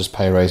largest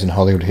pay raise in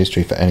Hollywood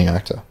history for any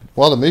actor.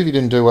 While the movie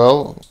didn't do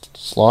well,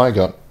 Sly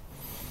got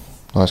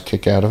a nice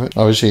kick out of it.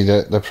 Obviously,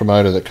 the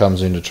promoter that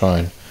comes in to try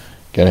and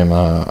get him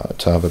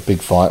to have a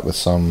big fight with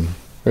some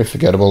very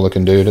forgettable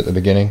looking dude at the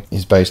beginning.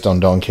 He's based on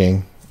Don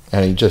King.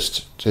 And he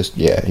just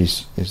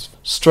he's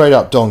straight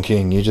up Don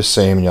King. You just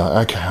see him and you're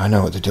like, okay, I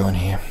know what they're doing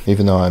here.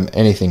 Even though I'm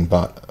anything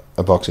but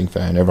a boxing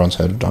fan, everyone's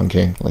heard of Don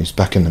King. At least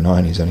back in the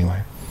 90s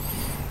anyway.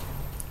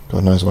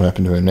 God knows what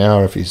happened to him now,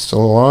 or if he's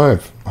still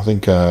alive. I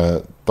think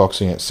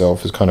boxing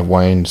itself has kind of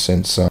waned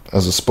since,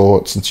 as a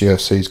sport, since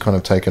UFC's kind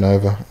of taken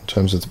over in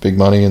terms of the big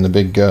money and the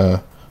big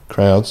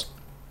crowds.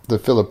 The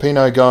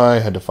Filipino guy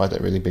had to fight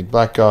that really big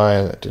black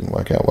guy. That didn't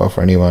work out well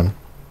for anyone,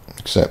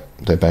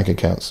 except their bank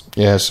accounts.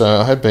 Yeah,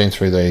 so I had been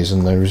through these,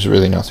 and there was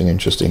really nothing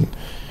interesting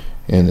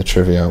in the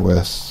trivia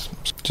with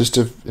just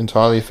an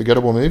entirely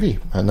forgettable movie,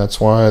 and that's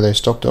why they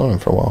stopped doing them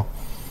for a while.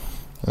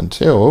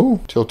 Until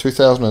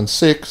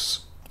 2006.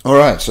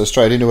 Alright, so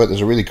straight into it.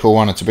 There's a really cool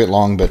one. It's a bit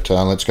long, but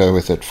let's go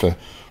with it for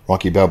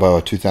Rocky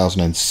Balboa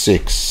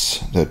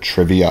 2006, the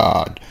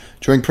trivia.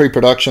 During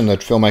pre-production, the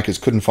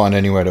filmmakers couldn't find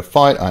anywhere to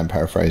fight. I'm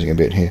paraphrasing a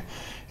bit here.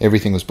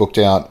 Everything was booked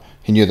out.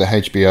 He knew that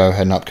HBO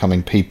had an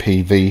upcoming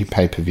PPV,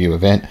 pay-per-view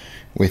event,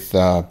 with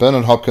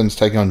Bernard Hopkins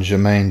taking on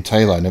Jermaine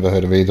Taylor. Never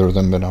heard of either of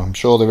them, but I'm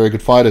sure they're very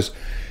good fighters.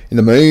 In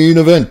the main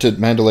event at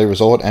Mandalay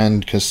Resort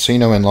and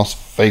Casino in Las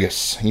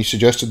Vegas, he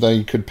suggested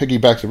they could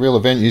piggyback the real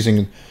event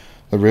using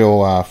the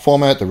real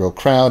format, the real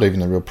crowd,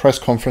 even the real press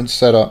conference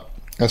setup.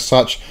 As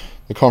such,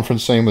 the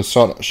conference scene was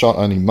shot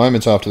only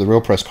moments after the real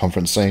press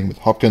conference scene with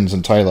Hopkins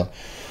and Taylor.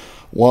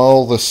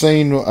 While the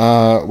scene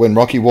when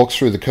Rocky walks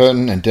through the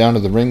curtain and down to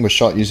the ring was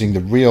shot using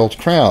the real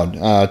crowd,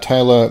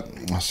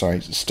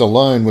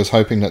 Stallone was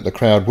hoping that the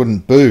crowd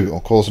wouldn't boo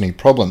or cause any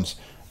problems.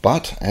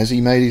 But as he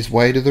made his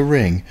way to the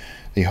ring,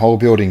 the whole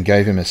building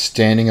gave him a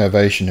standing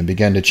ovation and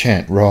began to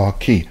chant,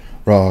 "Rocky,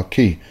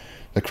 Rocky."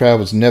 The crowd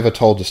was never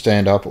told to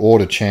stand up or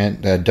to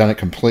chant. They had done it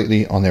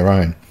completely on their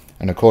own.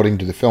 And according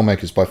to the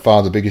filmmakers, by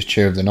far the biggest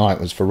cheer of the night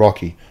was for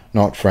Rocky,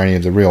 not for any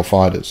of the real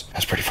fighters.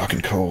 That's pretty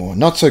fucking cool.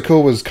 Not so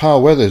cool was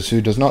Carl Weathers,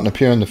 who does not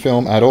appear in the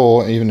film at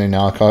all, even in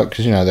archive,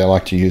 because, you know, they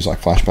like to use, like,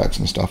 flashbacks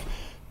and stuff.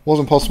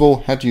 Wasn't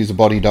possible, had to use a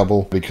body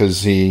double,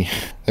 because they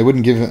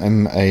wouldn't give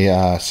him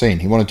a scene.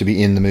 He wanted to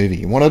be in the movie.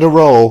 He wanted a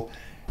role,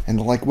 and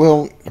they're like,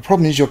 well, the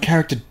problem is your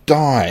character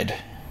died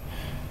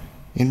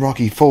in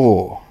Rocky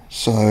 4,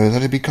 so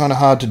that'd be kind of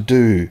hard to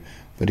do.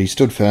 But he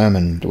stood firm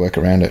and to work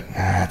around it.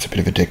 It's a bit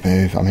of a dick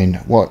move. I mean,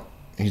 what?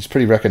 He's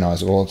pretty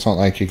recognisable. It's not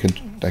like they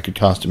could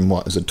cast him,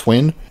 what, as a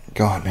twin?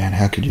 God, man,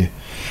 how could you?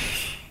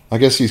 I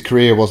guess his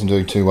career wasn't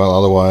doing too well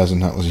otherwise,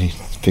 and he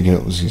figured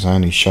it was his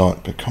only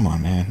shot. But come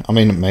on, man. I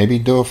mean, maybe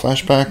do a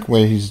flashback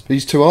where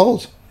he's too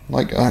old.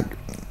 Like,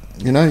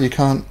 you know, you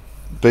can't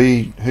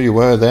be who you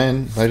were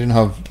then. They didn't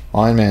have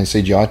Iron Man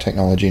CGI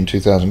technology in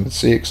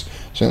 2006.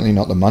 Certainly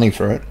not the money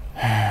for it.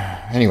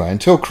 Anyway,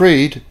 until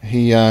Creed,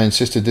 he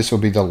insisted this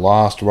would be the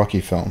last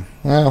Rocky film.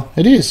 Well,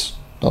 it is.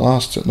 The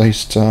last, at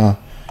least,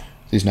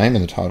 his name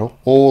in the title.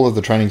 All of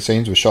the training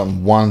scenes were shot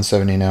in one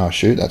 17-hour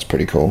shoot. That's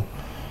pretty cool.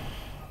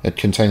 It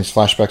contains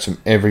flashbacks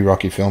from every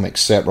Rocky film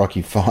except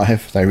Rocky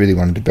 5. They really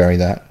wanted to bury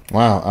that.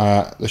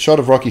 Wow. The shot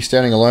of Rocky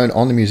standing alone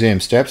on the museum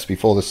steps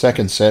before the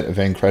second set of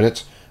end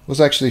credits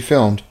was actually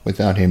filmed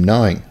without him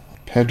knowing.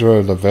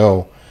 Pedro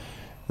Lavelle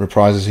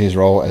reprises his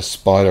role as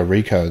Spider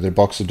Rico, the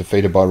boxer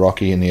defeated by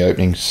Rocky in the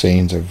opening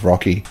scenes of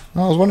Rocky.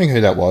 I was wondering who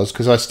that was,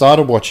 because I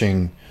started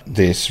watching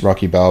this,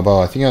 Rocky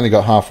Balboa. I think I only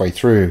got halfway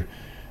through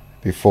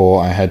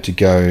before I had to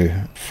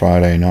go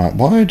Friday night.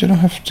 Why did I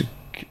have to?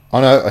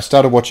 I know, I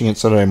started watching it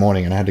Saturday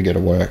morning and I had to go to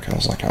work. I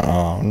was like,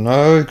 oh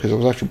no, because it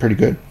was actually pretty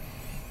good.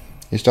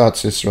 He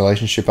starts this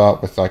relationship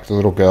up with, like, the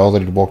little girl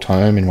that he'd walked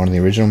home in one of the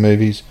original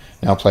movies.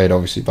 Now played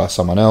obviously by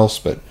someone else,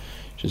 but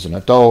She's an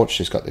adult.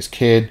 She's got this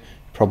kid.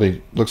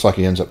 Probably looks like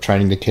he ends up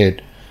training the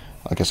kid.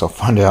 I guess I'll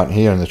find out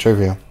here in the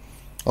trivia.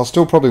 I'll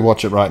still probably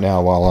watch it right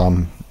now while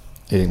I'm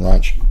eating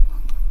lunch.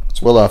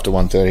 It's well after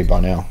 1:30 by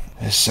now.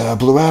 This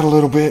blew out a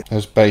little bit. It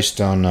was based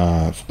on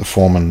the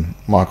foreman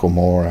Michael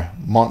Moore.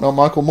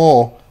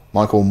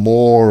 Michael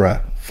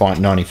Moore, Fight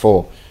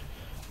 94.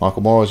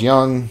 Michael Moore was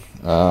young,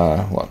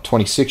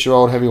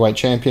 26-year-old heavyweight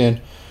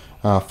champion.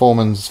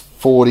 Foreman's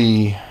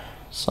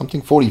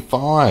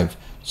 45.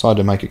 Decided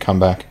to make a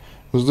comeback.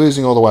 Was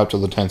losing all the way up to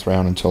the 10th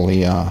round until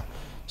he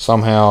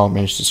somehow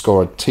managed to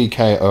score a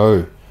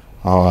TKO,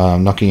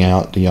 knocking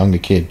out the younger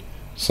kid.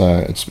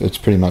 So it's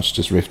pretty much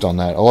just riffed on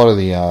that. A lot of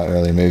the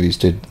earlier movies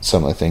did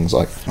similar things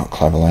like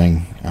Clubber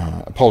Lang,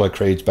 Apollo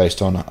Creed's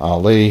based on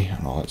Ali,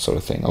 and all that sort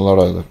of thing. A lot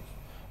of the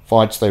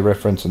fights they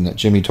reference and that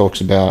Jimmy talks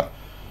about,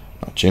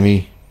 not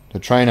Jimmy, the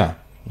trainer.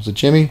 Was it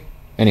Jimmy?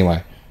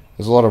 Anyway,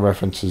 there's a lot of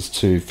references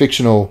to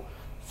fictional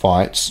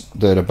fights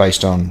that are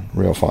based on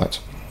real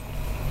fights.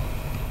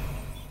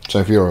 So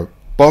if you're a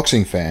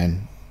boxing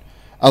fan,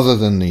 other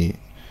than the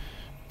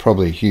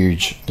probably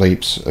huge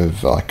leaps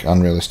of like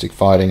unrealistic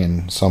fighting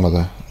in some of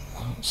the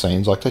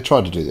scenes, like they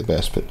tried to do their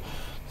best, but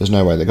there's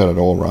no way they got it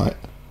all right.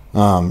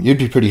 You'd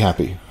be pretty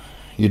happy.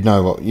 You'd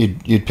know what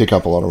you'd pick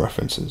up a lot of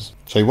references.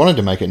 So he wanted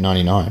to make it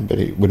 99, but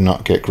it would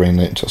not get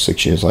greenlit until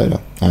 6 years later.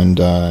 And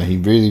he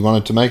really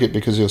wanted to make it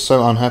because he was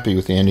so unhappy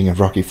with the ending of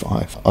Rocky V.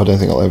 I don't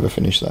think I'll ever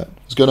finish that.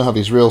 He's going to have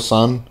his real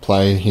son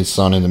play his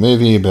son in the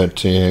movie,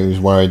 but he was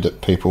worried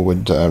that people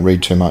would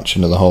read too much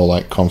into the whole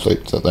like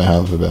conflict that they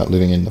have about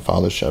living in the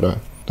father's shadow.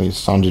 His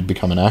son did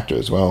become an actor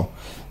as well,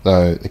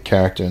 though the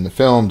character in the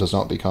film does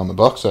not become a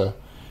boxer.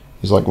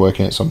 He's like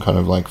working at some kind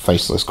of like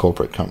faceless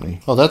corporate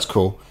company. Oh, that's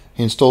cool.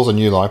 He installs a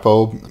new light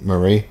bulb,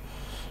 Marie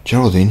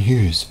Geraldine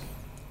Hughes.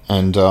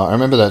 And I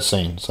remember that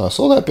scene, so I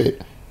saw that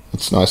bit.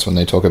 It's nice when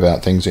they talk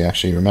about things you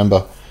actually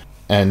remember.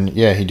 And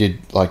yeah, he did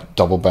like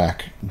double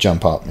back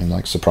jump up in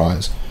like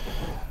surprise.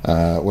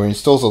 Where he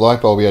installs the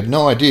light bulb, he had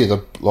no idea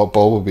the light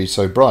bulb would be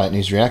so bright, and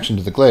his reaction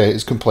to the glare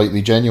is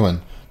completely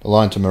genuine. The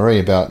line to Marie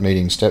about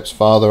meeting Stepp's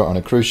father on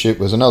a cruise ship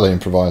was another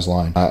improvised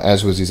line,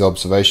 as was his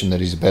observation that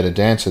he's a better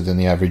dancer than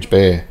the average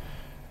bear.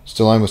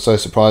 Stallone was so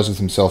surprised with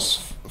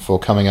himself for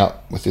coming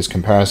up with this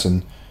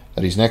comparison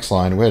that his next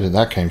line, where did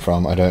that came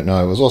from, I don't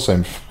know, was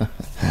also so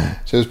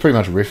it was pretty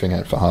much riffing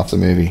it for half the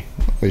movie,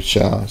 which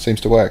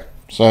seems to work.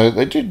 So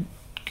they did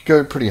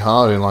go pretty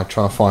hard in like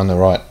trying to find the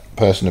right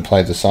person to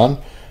play the son.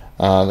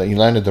 That he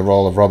landed the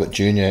role of Robert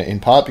Jr. in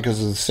part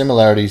because of the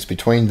similarities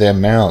between their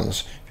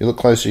mouths. If you look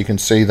closer, you can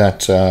see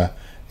that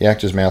the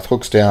actor's mouth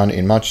hooks down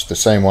in much the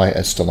same way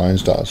as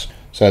Stallone's does.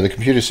 So the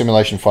computer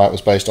simulation fight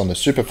was based on the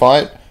Super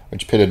Fight,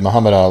 which pitted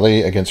Muhammad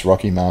Ali against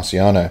Rocky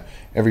Marciano.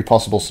 Every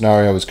possible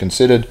scenario was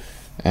considered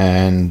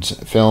and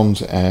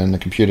filmed, and the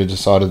computer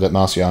decided that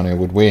Marciano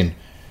would win.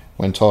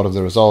 When told of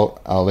the result,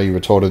 Ali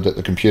retorted that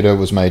the computer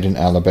was made in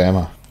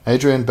Alabama.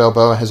 Adrian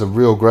Balboa has a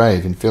real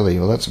grave in Philly.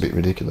 Well, that's a bit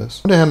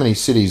ridiculous. I wonder how many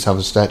cities have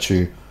a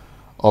statue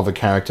of a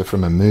character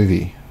from a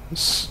movie,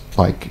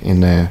 like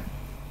in there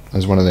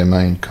as one of their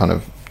main kind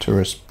of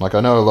tourist. Like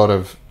I know a lot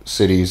of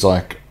cities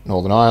like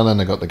Northern Ireland,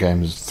 they've got the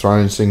Game of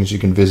Thrones things you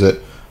can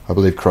visit. I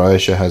believe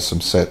Croatia has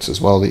some sets as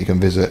well that you can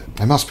visit.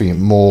 There must be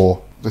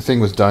more. The thing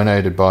was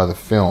donated by the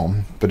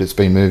film, but it's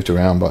been moved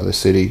around by the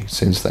city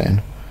since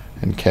then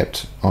and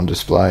kept on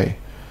display.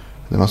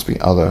 There must be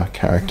other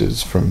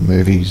characters from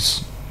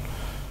movies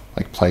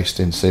like placed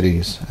in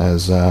cities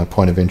as a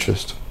point of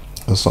interest.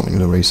 That's something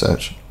to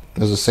research.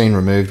 There's a scene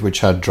removed which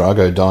had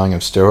Drago dying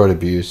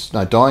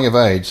of dying of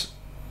AIDS,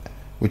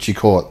 which he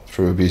caught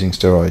through abusing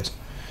steroids.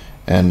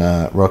 And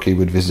Rocky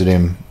would visit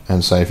him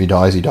and say if he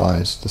dies, he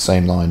dies. The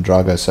same line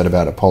Drago said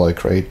about Apollo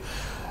Creed.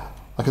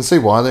 I can see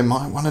why they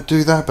might want to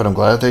do that, but I'm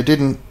glad they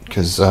didn't,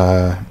 because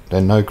there's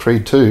no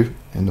Creed 2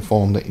 in the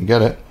form that you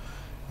get it.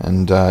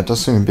 And it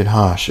does seem a bit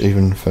harsh,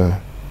 even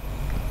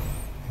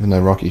though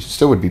Rocky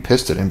still would be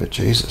pissed at him, but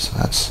Jesus,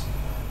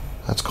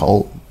 that's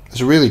cold.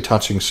 There's a really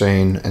touching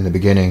scene in the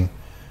beginning,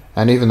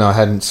 and even though I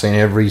hadn't seen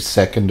every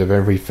second of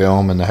every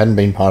film and they hadn't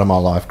been part of my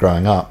life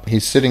growing up,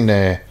 he's sitting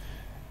there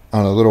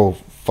on a little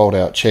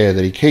fold-out chair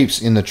that he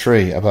keeps in the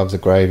tree above the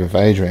grave of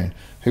Adrian,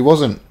 who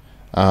wasn't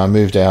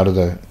moved out of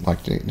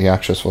the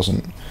actress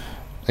wasn't,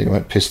 they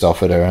weren't pissed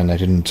off at her, and they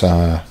didn't,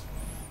 there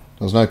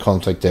was no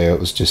conflict there. It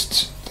was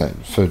just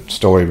that for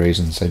story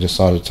reasons they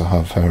decided to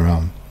have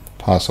her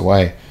pass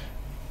away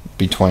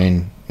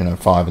between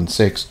 5 and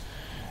 6,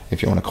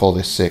 if you want to call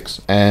this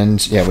 6,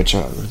 and yeah, which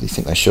I really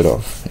think they should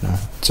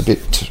have. It's a bit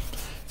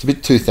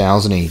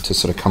 2000-y to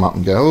sort of come up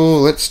and go, oh,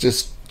 let's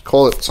just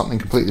call it something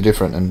completely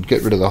different and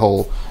get rid of the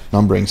whole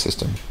numbering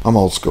system. I'm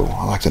old school,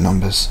 I like the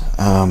numbers.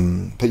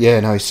 But yeah,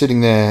 no, he's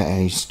sitting there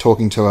and he's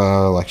talking to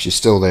her like she's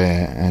still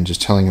there and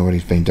just telling her what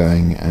he's been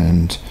doing,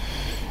 and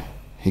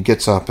he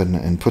gets up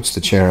and puts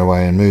the chair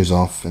away and moves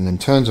off, and then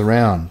turns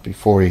around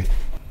before he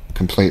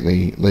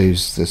completely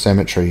leaves the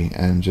cemetery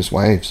and just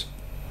waves.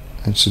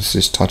 It's just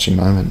this touching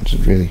moment.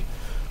 It really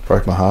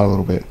broke my heart a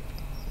little bit.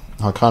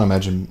 I can't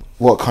imagine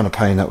what kind of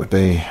pain that would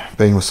be,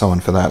 being with someone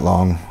for that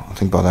long. I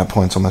think by that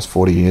point it's almost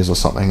 40 years or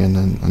something,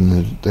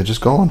 and they're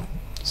just gone.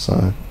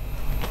 So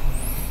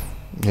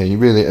yeah, it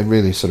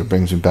really sort of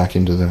brings me back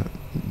into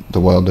the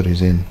world that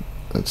he's in.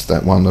 It's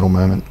that one little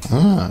moment.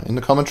 In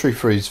the commentary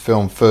for his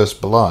film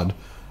First Blood,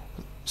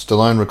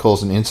 Stallone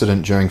recalls an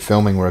incident during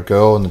filming where a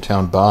girl in the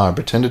town bar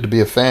pretended to be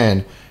a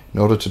fan in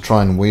order to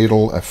try and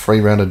wheedle a free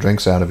round of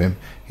drinks out of him.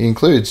 He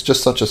includes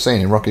just such a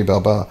scene in Rocky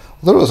Balboa.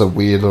 I thought it was a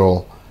weird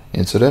little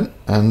incident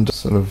and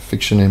sort of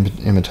fiction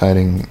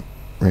imitating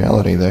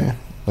reality there.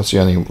 That's the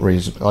only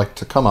reason. Like,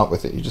 to come up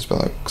with it, you just be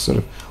like, sort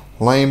of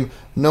lame.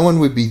 No one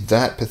would be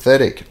that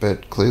pathetic,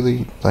 but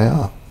clearly they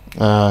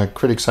are.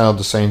 Critics hailed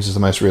the scenes as the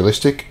most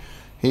realistic.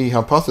 He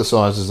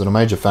hypothesizes that a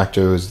major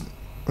factor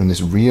in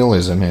this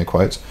realism, air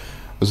quotes,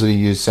 was that he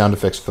used sound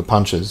effects for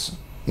punches,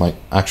 like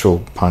actual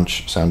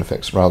punch sound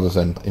effects, rather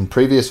than in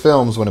previous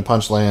films when a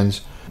punch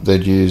lands,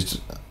 they'd used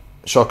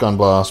shotgun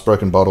blasts,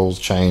 broken bottles,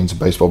 chains,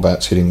 baseball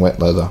bats hitting wet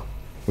leather,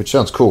 which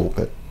sounds cool,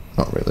 but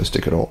not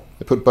realistic at all.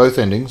 They put both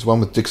endings, one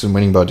with Dixon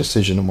winning by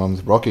decision and one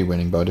with Rocky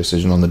winning by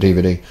decision, on the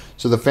DVD,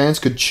 so the fans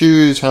could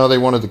choose how they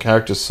wanted the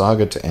character's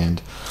saga to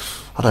end.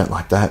 I don't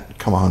like that.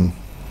 Come on.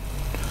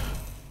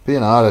 Be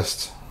an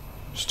artist.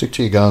 Stick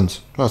to your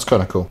guns. Oh, it's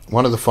kind of cool.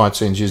 One of the fight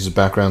scenes uses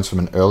backgrounds from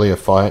an earlier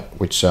fight,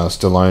 which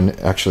Stallone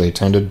actually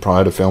attended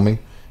prior to filming.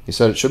 He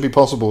said it should be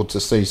possible to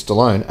see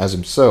Stallone as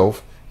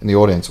himself in the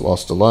audience, while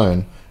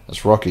Stallone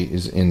as Rocky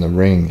is in the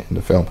ring in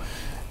the film.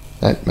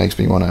 That makes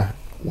me want to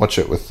watch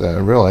it with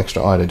a real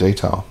extra eye to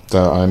detail.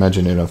 So I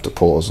imagine you'd have to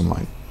pause and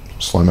like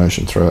slow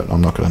motion through it.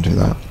 I'm not going to do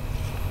that.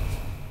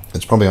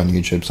 It's probably on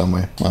YouTube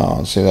somewhere.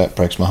 Oh, see, that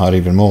breaks my heart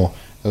even more.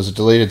 There was a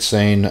deleted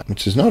scene,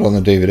 which is not on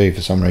the DVD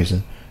for some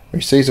reason, where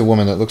he sees a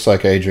woman that looks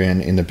like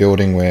Adrian in the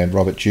building where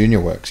Robert Jr.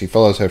 works. He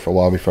follows her for a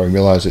while before he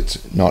realizes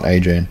it's not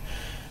Adrian.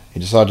 He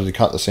decided to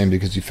cut the scene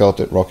because he felt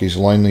that Rocky's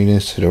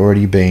loneliness had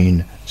already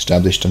been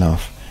established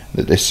enough,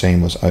 that this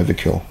scene was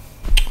overkill.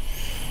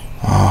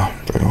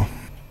 Brutal.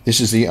 This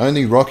is the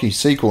only Rocky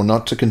sequel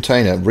not to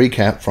contain a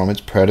recap from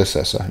its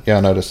predecessor. Yeah, I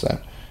noticed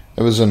that.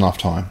 It was enough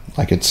time.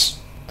 Like, it's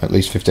at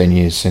least 15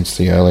 years since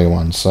the earlier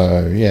one,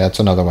 so yeah,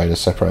 it's another way to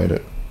separate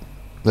it.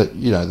 That,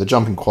 you know, the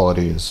jump in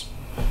quality is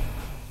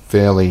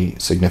fairly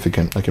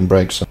significant. They can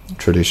break some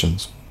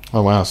traditions.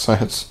 Oh wow, so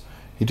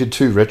he did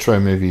 2 retro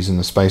movies in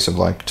the space of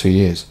like 2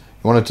 years.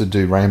 He wanted to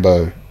do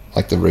Rambo,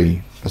 like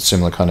a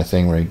similar kind of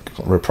thing where he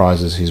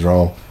reprises his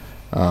role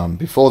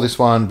before this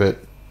one, but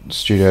the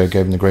studio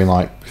gave him the green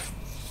light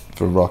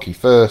for Rocky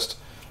first,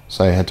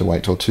 so he had to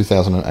wait till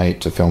 2008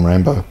 to film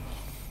Rambo.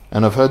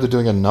 And I've heard they're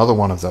doing another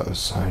one of those,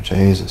 so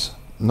Jesus.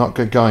 Not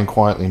going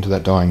quietly into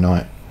that dying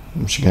night,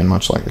 which again,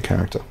 much like the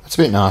character. It's a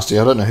bit nasty.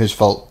 I don't know whose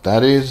fault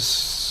that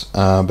is,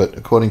 but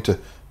according to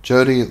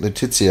Jodie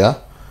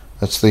Letizia,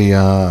 that's the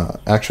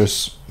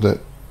actress that,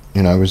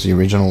 you know, was the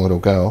original little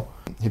girl,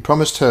 he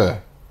promised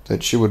her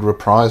that she would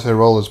reprise her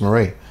role as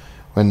Marie.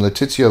 When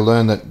Letizia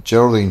learned that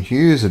Geraldine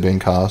Hughes had been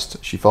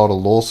cast, she filed a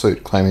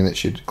lawsuit claiming that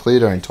she'd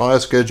cleared her entire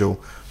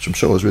schedule, which I'm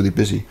sure was really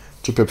busy,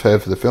 to prepare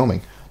for the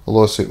filming. The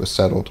lawsuit was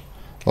settled.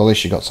 Well, at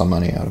least she got some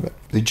money out of it.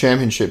 The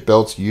championship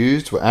belts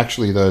used were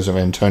actually those of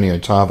Antonio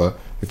Tarver,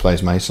 who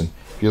plays Mason.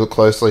 If you look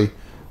closely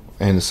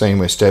in the scene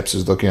where Steps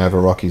is looking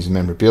over Rocky's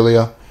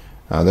memorabilia,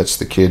 that's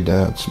the kid,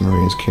 it's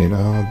Maria's kid.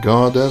 Oh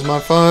God, there's my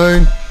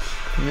phone!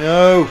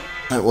 No!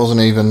 That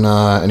wasn't even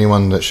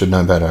anyone that should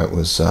know better. It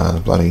was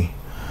bloody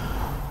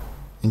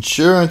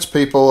insurance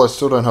people. I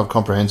still don't have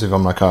comprehensive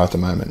on my car at the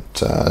moment.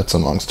 It's a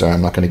long story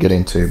I'm not going to get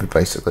into, but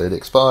basically it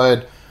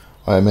expired.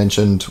 I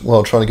mentioned,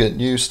 while trying to get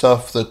new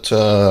stuff, that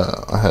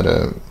I had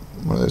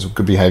one of those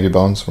good behaviour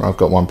bonds where I've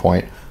got 1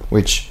 point,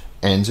 which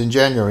ends in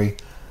January,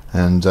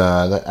 and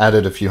that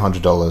added a few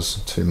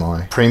 $100s to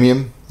my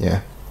premium,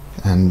 yeah,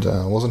 and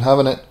I wasn't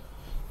having it,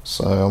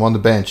 so I'm on the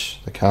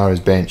bench. The car is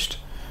benched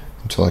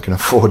until I can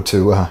afford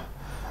to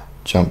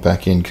jump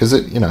back in, because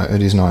it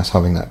is nice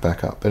having that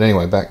backup. But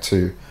anyway, back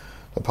to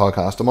the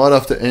podcast. I might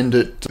have to end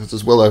it, because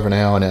it's well over an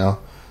hour now.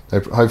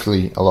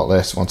 Hopefully a lot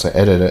less once I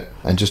edit it,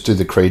 and just do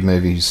the Creed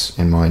movies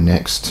in my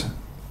next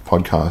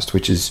podcast,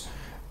 which is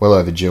well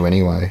overdue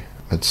anyway.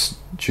 It's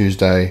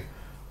Tuesday.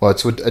 Well,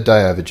 it's a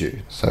day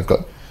overdue.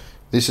 So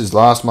this is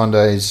last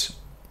Monday's,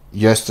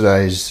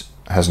 yesterday's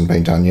hasn't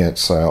been done yet,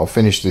 so I'll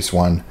finish this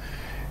one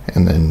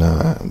and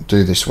then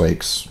do this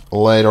week's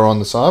later on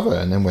this hour,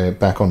 and then we're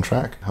back on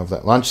track. Have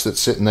that lunch that's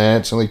sitting there.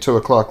 It's only 2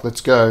 o'clock. Let's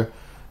go.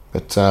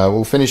 But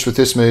we'll finish with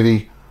this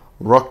movie,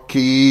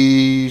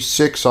 Rocky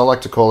 6, I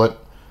like to call it.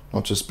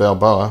 Not just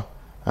Balboa.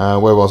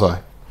 Where was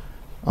I?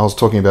 I was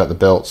talking about the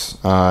belts.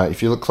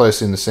 If you look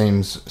close in the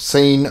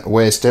scene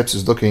where Steps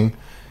is looking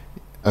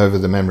over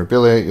the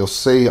memorabilia, you'll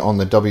see on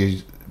the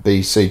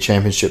WBC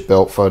Championship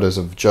belt photos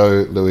of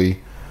Joe Louis,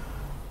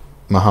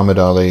 Muhammad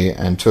Ali,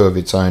 and 2 of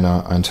its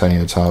owner,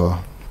 Antonio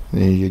Tarver.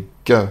 There you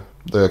go.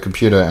 The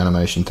computer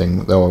animation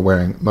thing. They were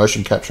wearing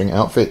motion capturing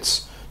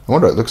outfits. No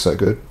wonder it looks so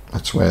good.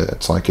 That's where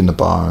it's like in the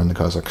bar, and the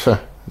guy's like,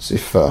 as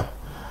if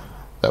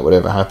that would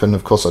ever happen.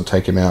 Of course I'd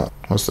take him out.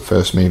 That was the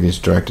first movie he's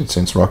directed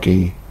since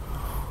Rocky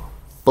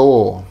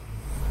 4.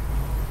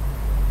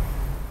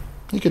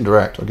 He can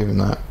direct, I'll give him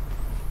that.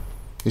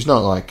 He's not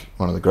like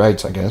one of the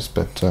greats, I guess,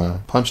 but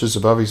punches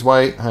above his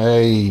weight.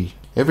 Hey,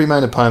 every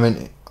main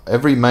opponent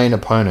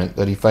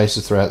that he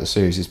faces throughout the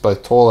series is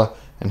both taller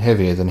and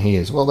heavier than he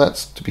is. Well,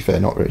 that's, to be fair,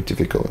 not very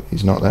difficult.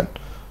 He's not that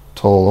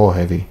tall or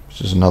heavy,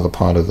 which is another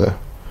part of the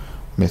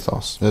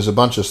mythos. There's a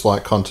bunch of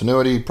slight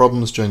continuity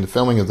problems during the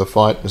filming of the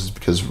fight. This is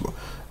because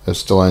of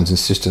Stallone's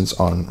insistence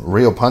on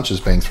real punches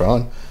being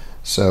thrown.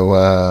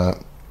 So,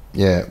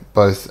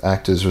 both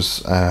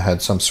actors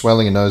had some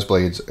swelling and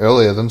nosebleeds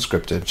earlier than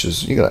scripted, which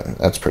is,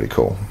 that's pretty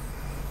cool.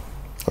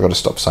 I've got to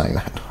stop saying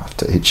that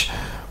after each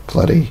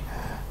bloody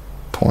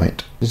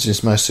point. This is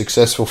his most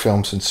successful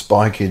film since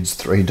Spy Kids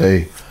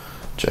 3D.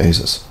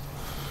 Jesus.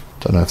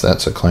 Don't know if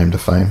that's a claim to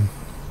fame.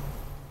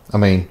 I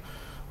mean,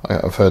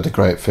 I've heard the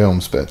great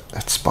films, but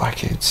that's Spy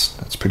Kids.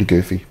 That's pretty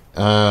goofy.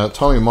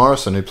 Tommy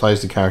Morrison, who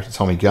plays the character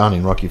Tommy Gunn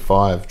in Rocky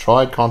V,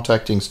 tried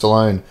contacting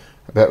Stallone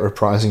about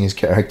reprising his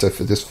character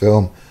for this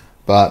film,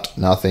 but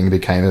nothing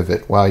became of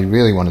it. Wow, he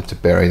really wanted to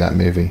bury that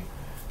movie.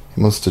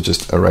 He wants to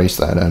just erase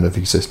that out of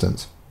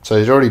existence. So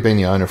he's already been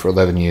the owner for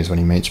 11 years when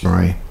he meets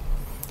Marie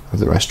of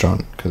the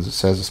restaurant, because it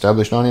says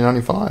established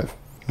 1995.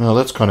 Well,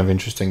 that's kind of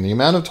interesting. The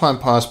amount of time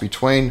passed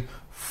between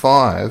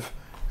 5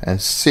 and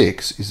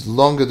 6 is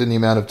longer than the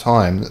amount of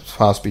time that's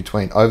passed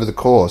over the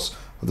course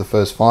of the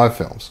first 5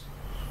 films.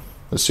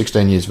 It's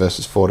 16 years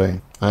versus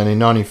 14. And in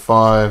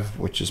 95,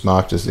 which is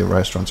marked as the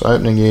restaurant's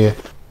opening year,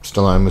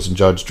 Stallone was in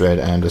Judge Dredd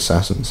and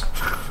Assassins.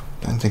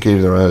 Don't think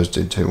either of those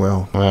did too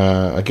well.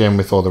 Again,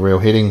 with all the real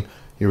hitting,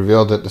 he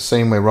revealed that the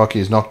scene where Rocky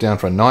is knocked down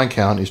for a 9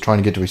 count, he's trying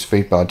to get to his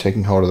feet by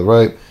taking hold of the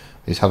rope,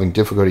 he's having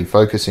difficulty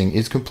focusing,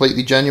 is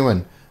completely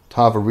genuine.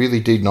 Tarver really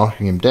did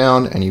knocking him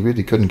down, and he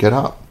really couldn't get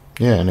up.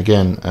 Yeah, and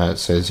again, it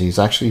says he's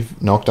actually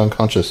knocked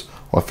unconscious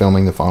while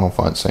filming the final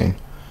fight scene.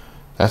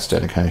 That's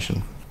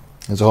dedication.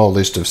 There's a whole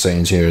list of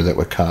scenes here that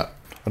were cut.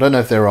 I don't know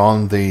if they're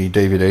on the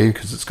DVD,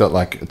 because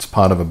it's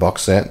part of a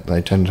box set.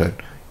 They tend to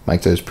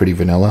make those pretty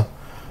vanilla.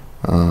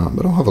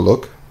 But I'll have a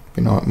look.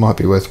 It might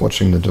be worth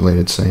watching the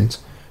deleted scenes.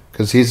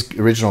 Because his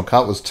original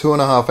cut was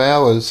 2.5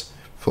 hours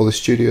before the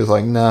studio was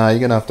like, nah, you're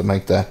going to have to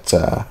make that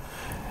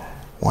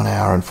 1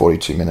 hour and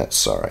 42 minutes,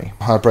 sorry.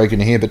 Heartbreaking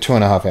to hear, but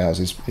 2.5 hours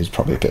is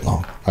probably a bit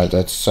long. Right,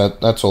 that's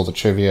all the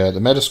trivia. The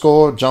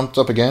Metascore jumped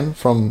up again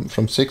from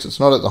 6. It's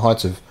not at the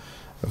heights of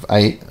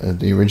 8,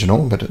 the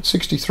original, but at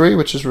 63,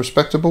 which is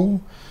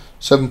respectable.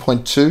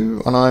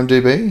 7.2 on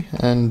IMDb.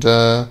 And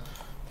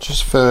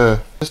just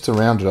to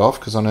round it off,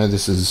 because I know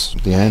this is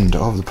the end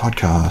of the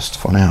podcast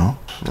for now.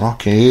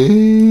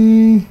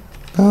 Rocky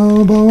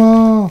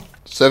Balboa,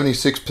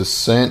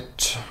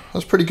 76%.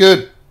 That's pretty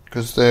good,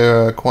 because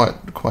they're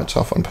quite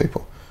tough on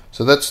people.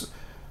 So that's,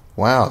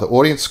 wow, the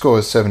audience score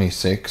is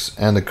 76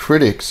 and the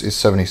critics is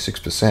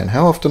 76%.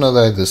 How often are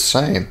they the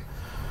same?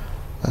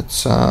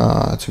 That's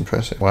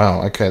impressive.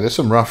 Wow, okay, there's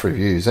some rough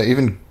reviews.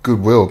 Even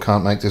Goodwill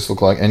can't make this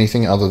look like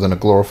anything other than a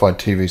glorified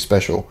TV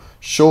special.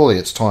 Surely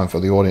it's time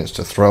for the audience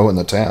to throw in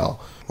the towel.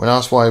 When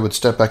asked why he would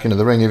step back into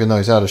the ring even though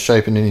he's out of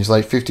shape and in his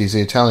late 50s,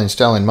 the Italian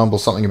stallion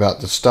mumbles something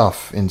about the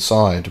stuff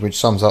inside, which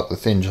sums up the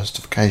thin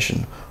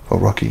justification for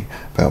Rocky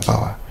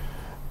Balboa.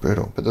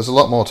 Brutal. But there's a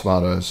lot more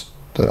tomatoes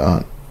that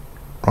aren't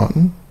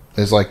rotten.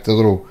 There's like the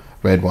little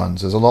red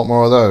ones. There's a lot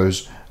more of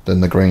those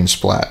than the green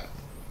splat.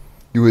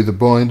 You either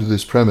buy into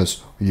this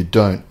premise or you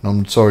don't. And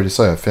I'm sorry to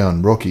say I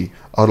found Rocky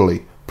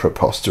utterly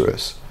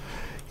preposterous.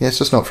 Yeah, it's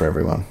just not for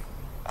everyone.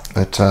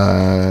 But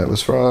it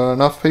was for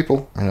enough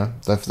people.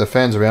 The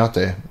fans are out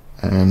there.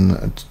 And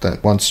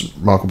that once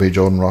Michael B.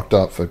 Jordan rocked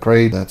up for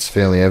Creed, that's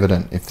fairly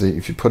evident.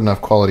 If you put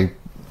enough quality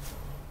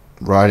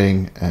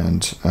writing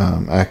and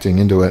acting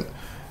into it,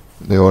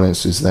 the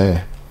audience is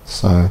there.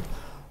 So,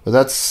 but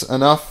that's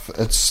enough.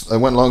 It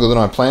went longer than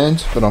I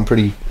planned, but I'm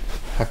pretty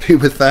happy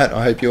with that.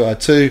 I hope you are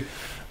too.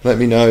 Let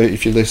me know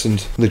if you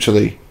listened.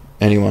 Literally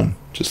anyone,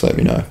 just let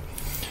me know.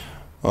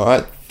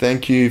 Alright,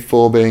 thank you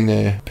for being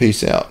there.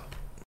 Peace out.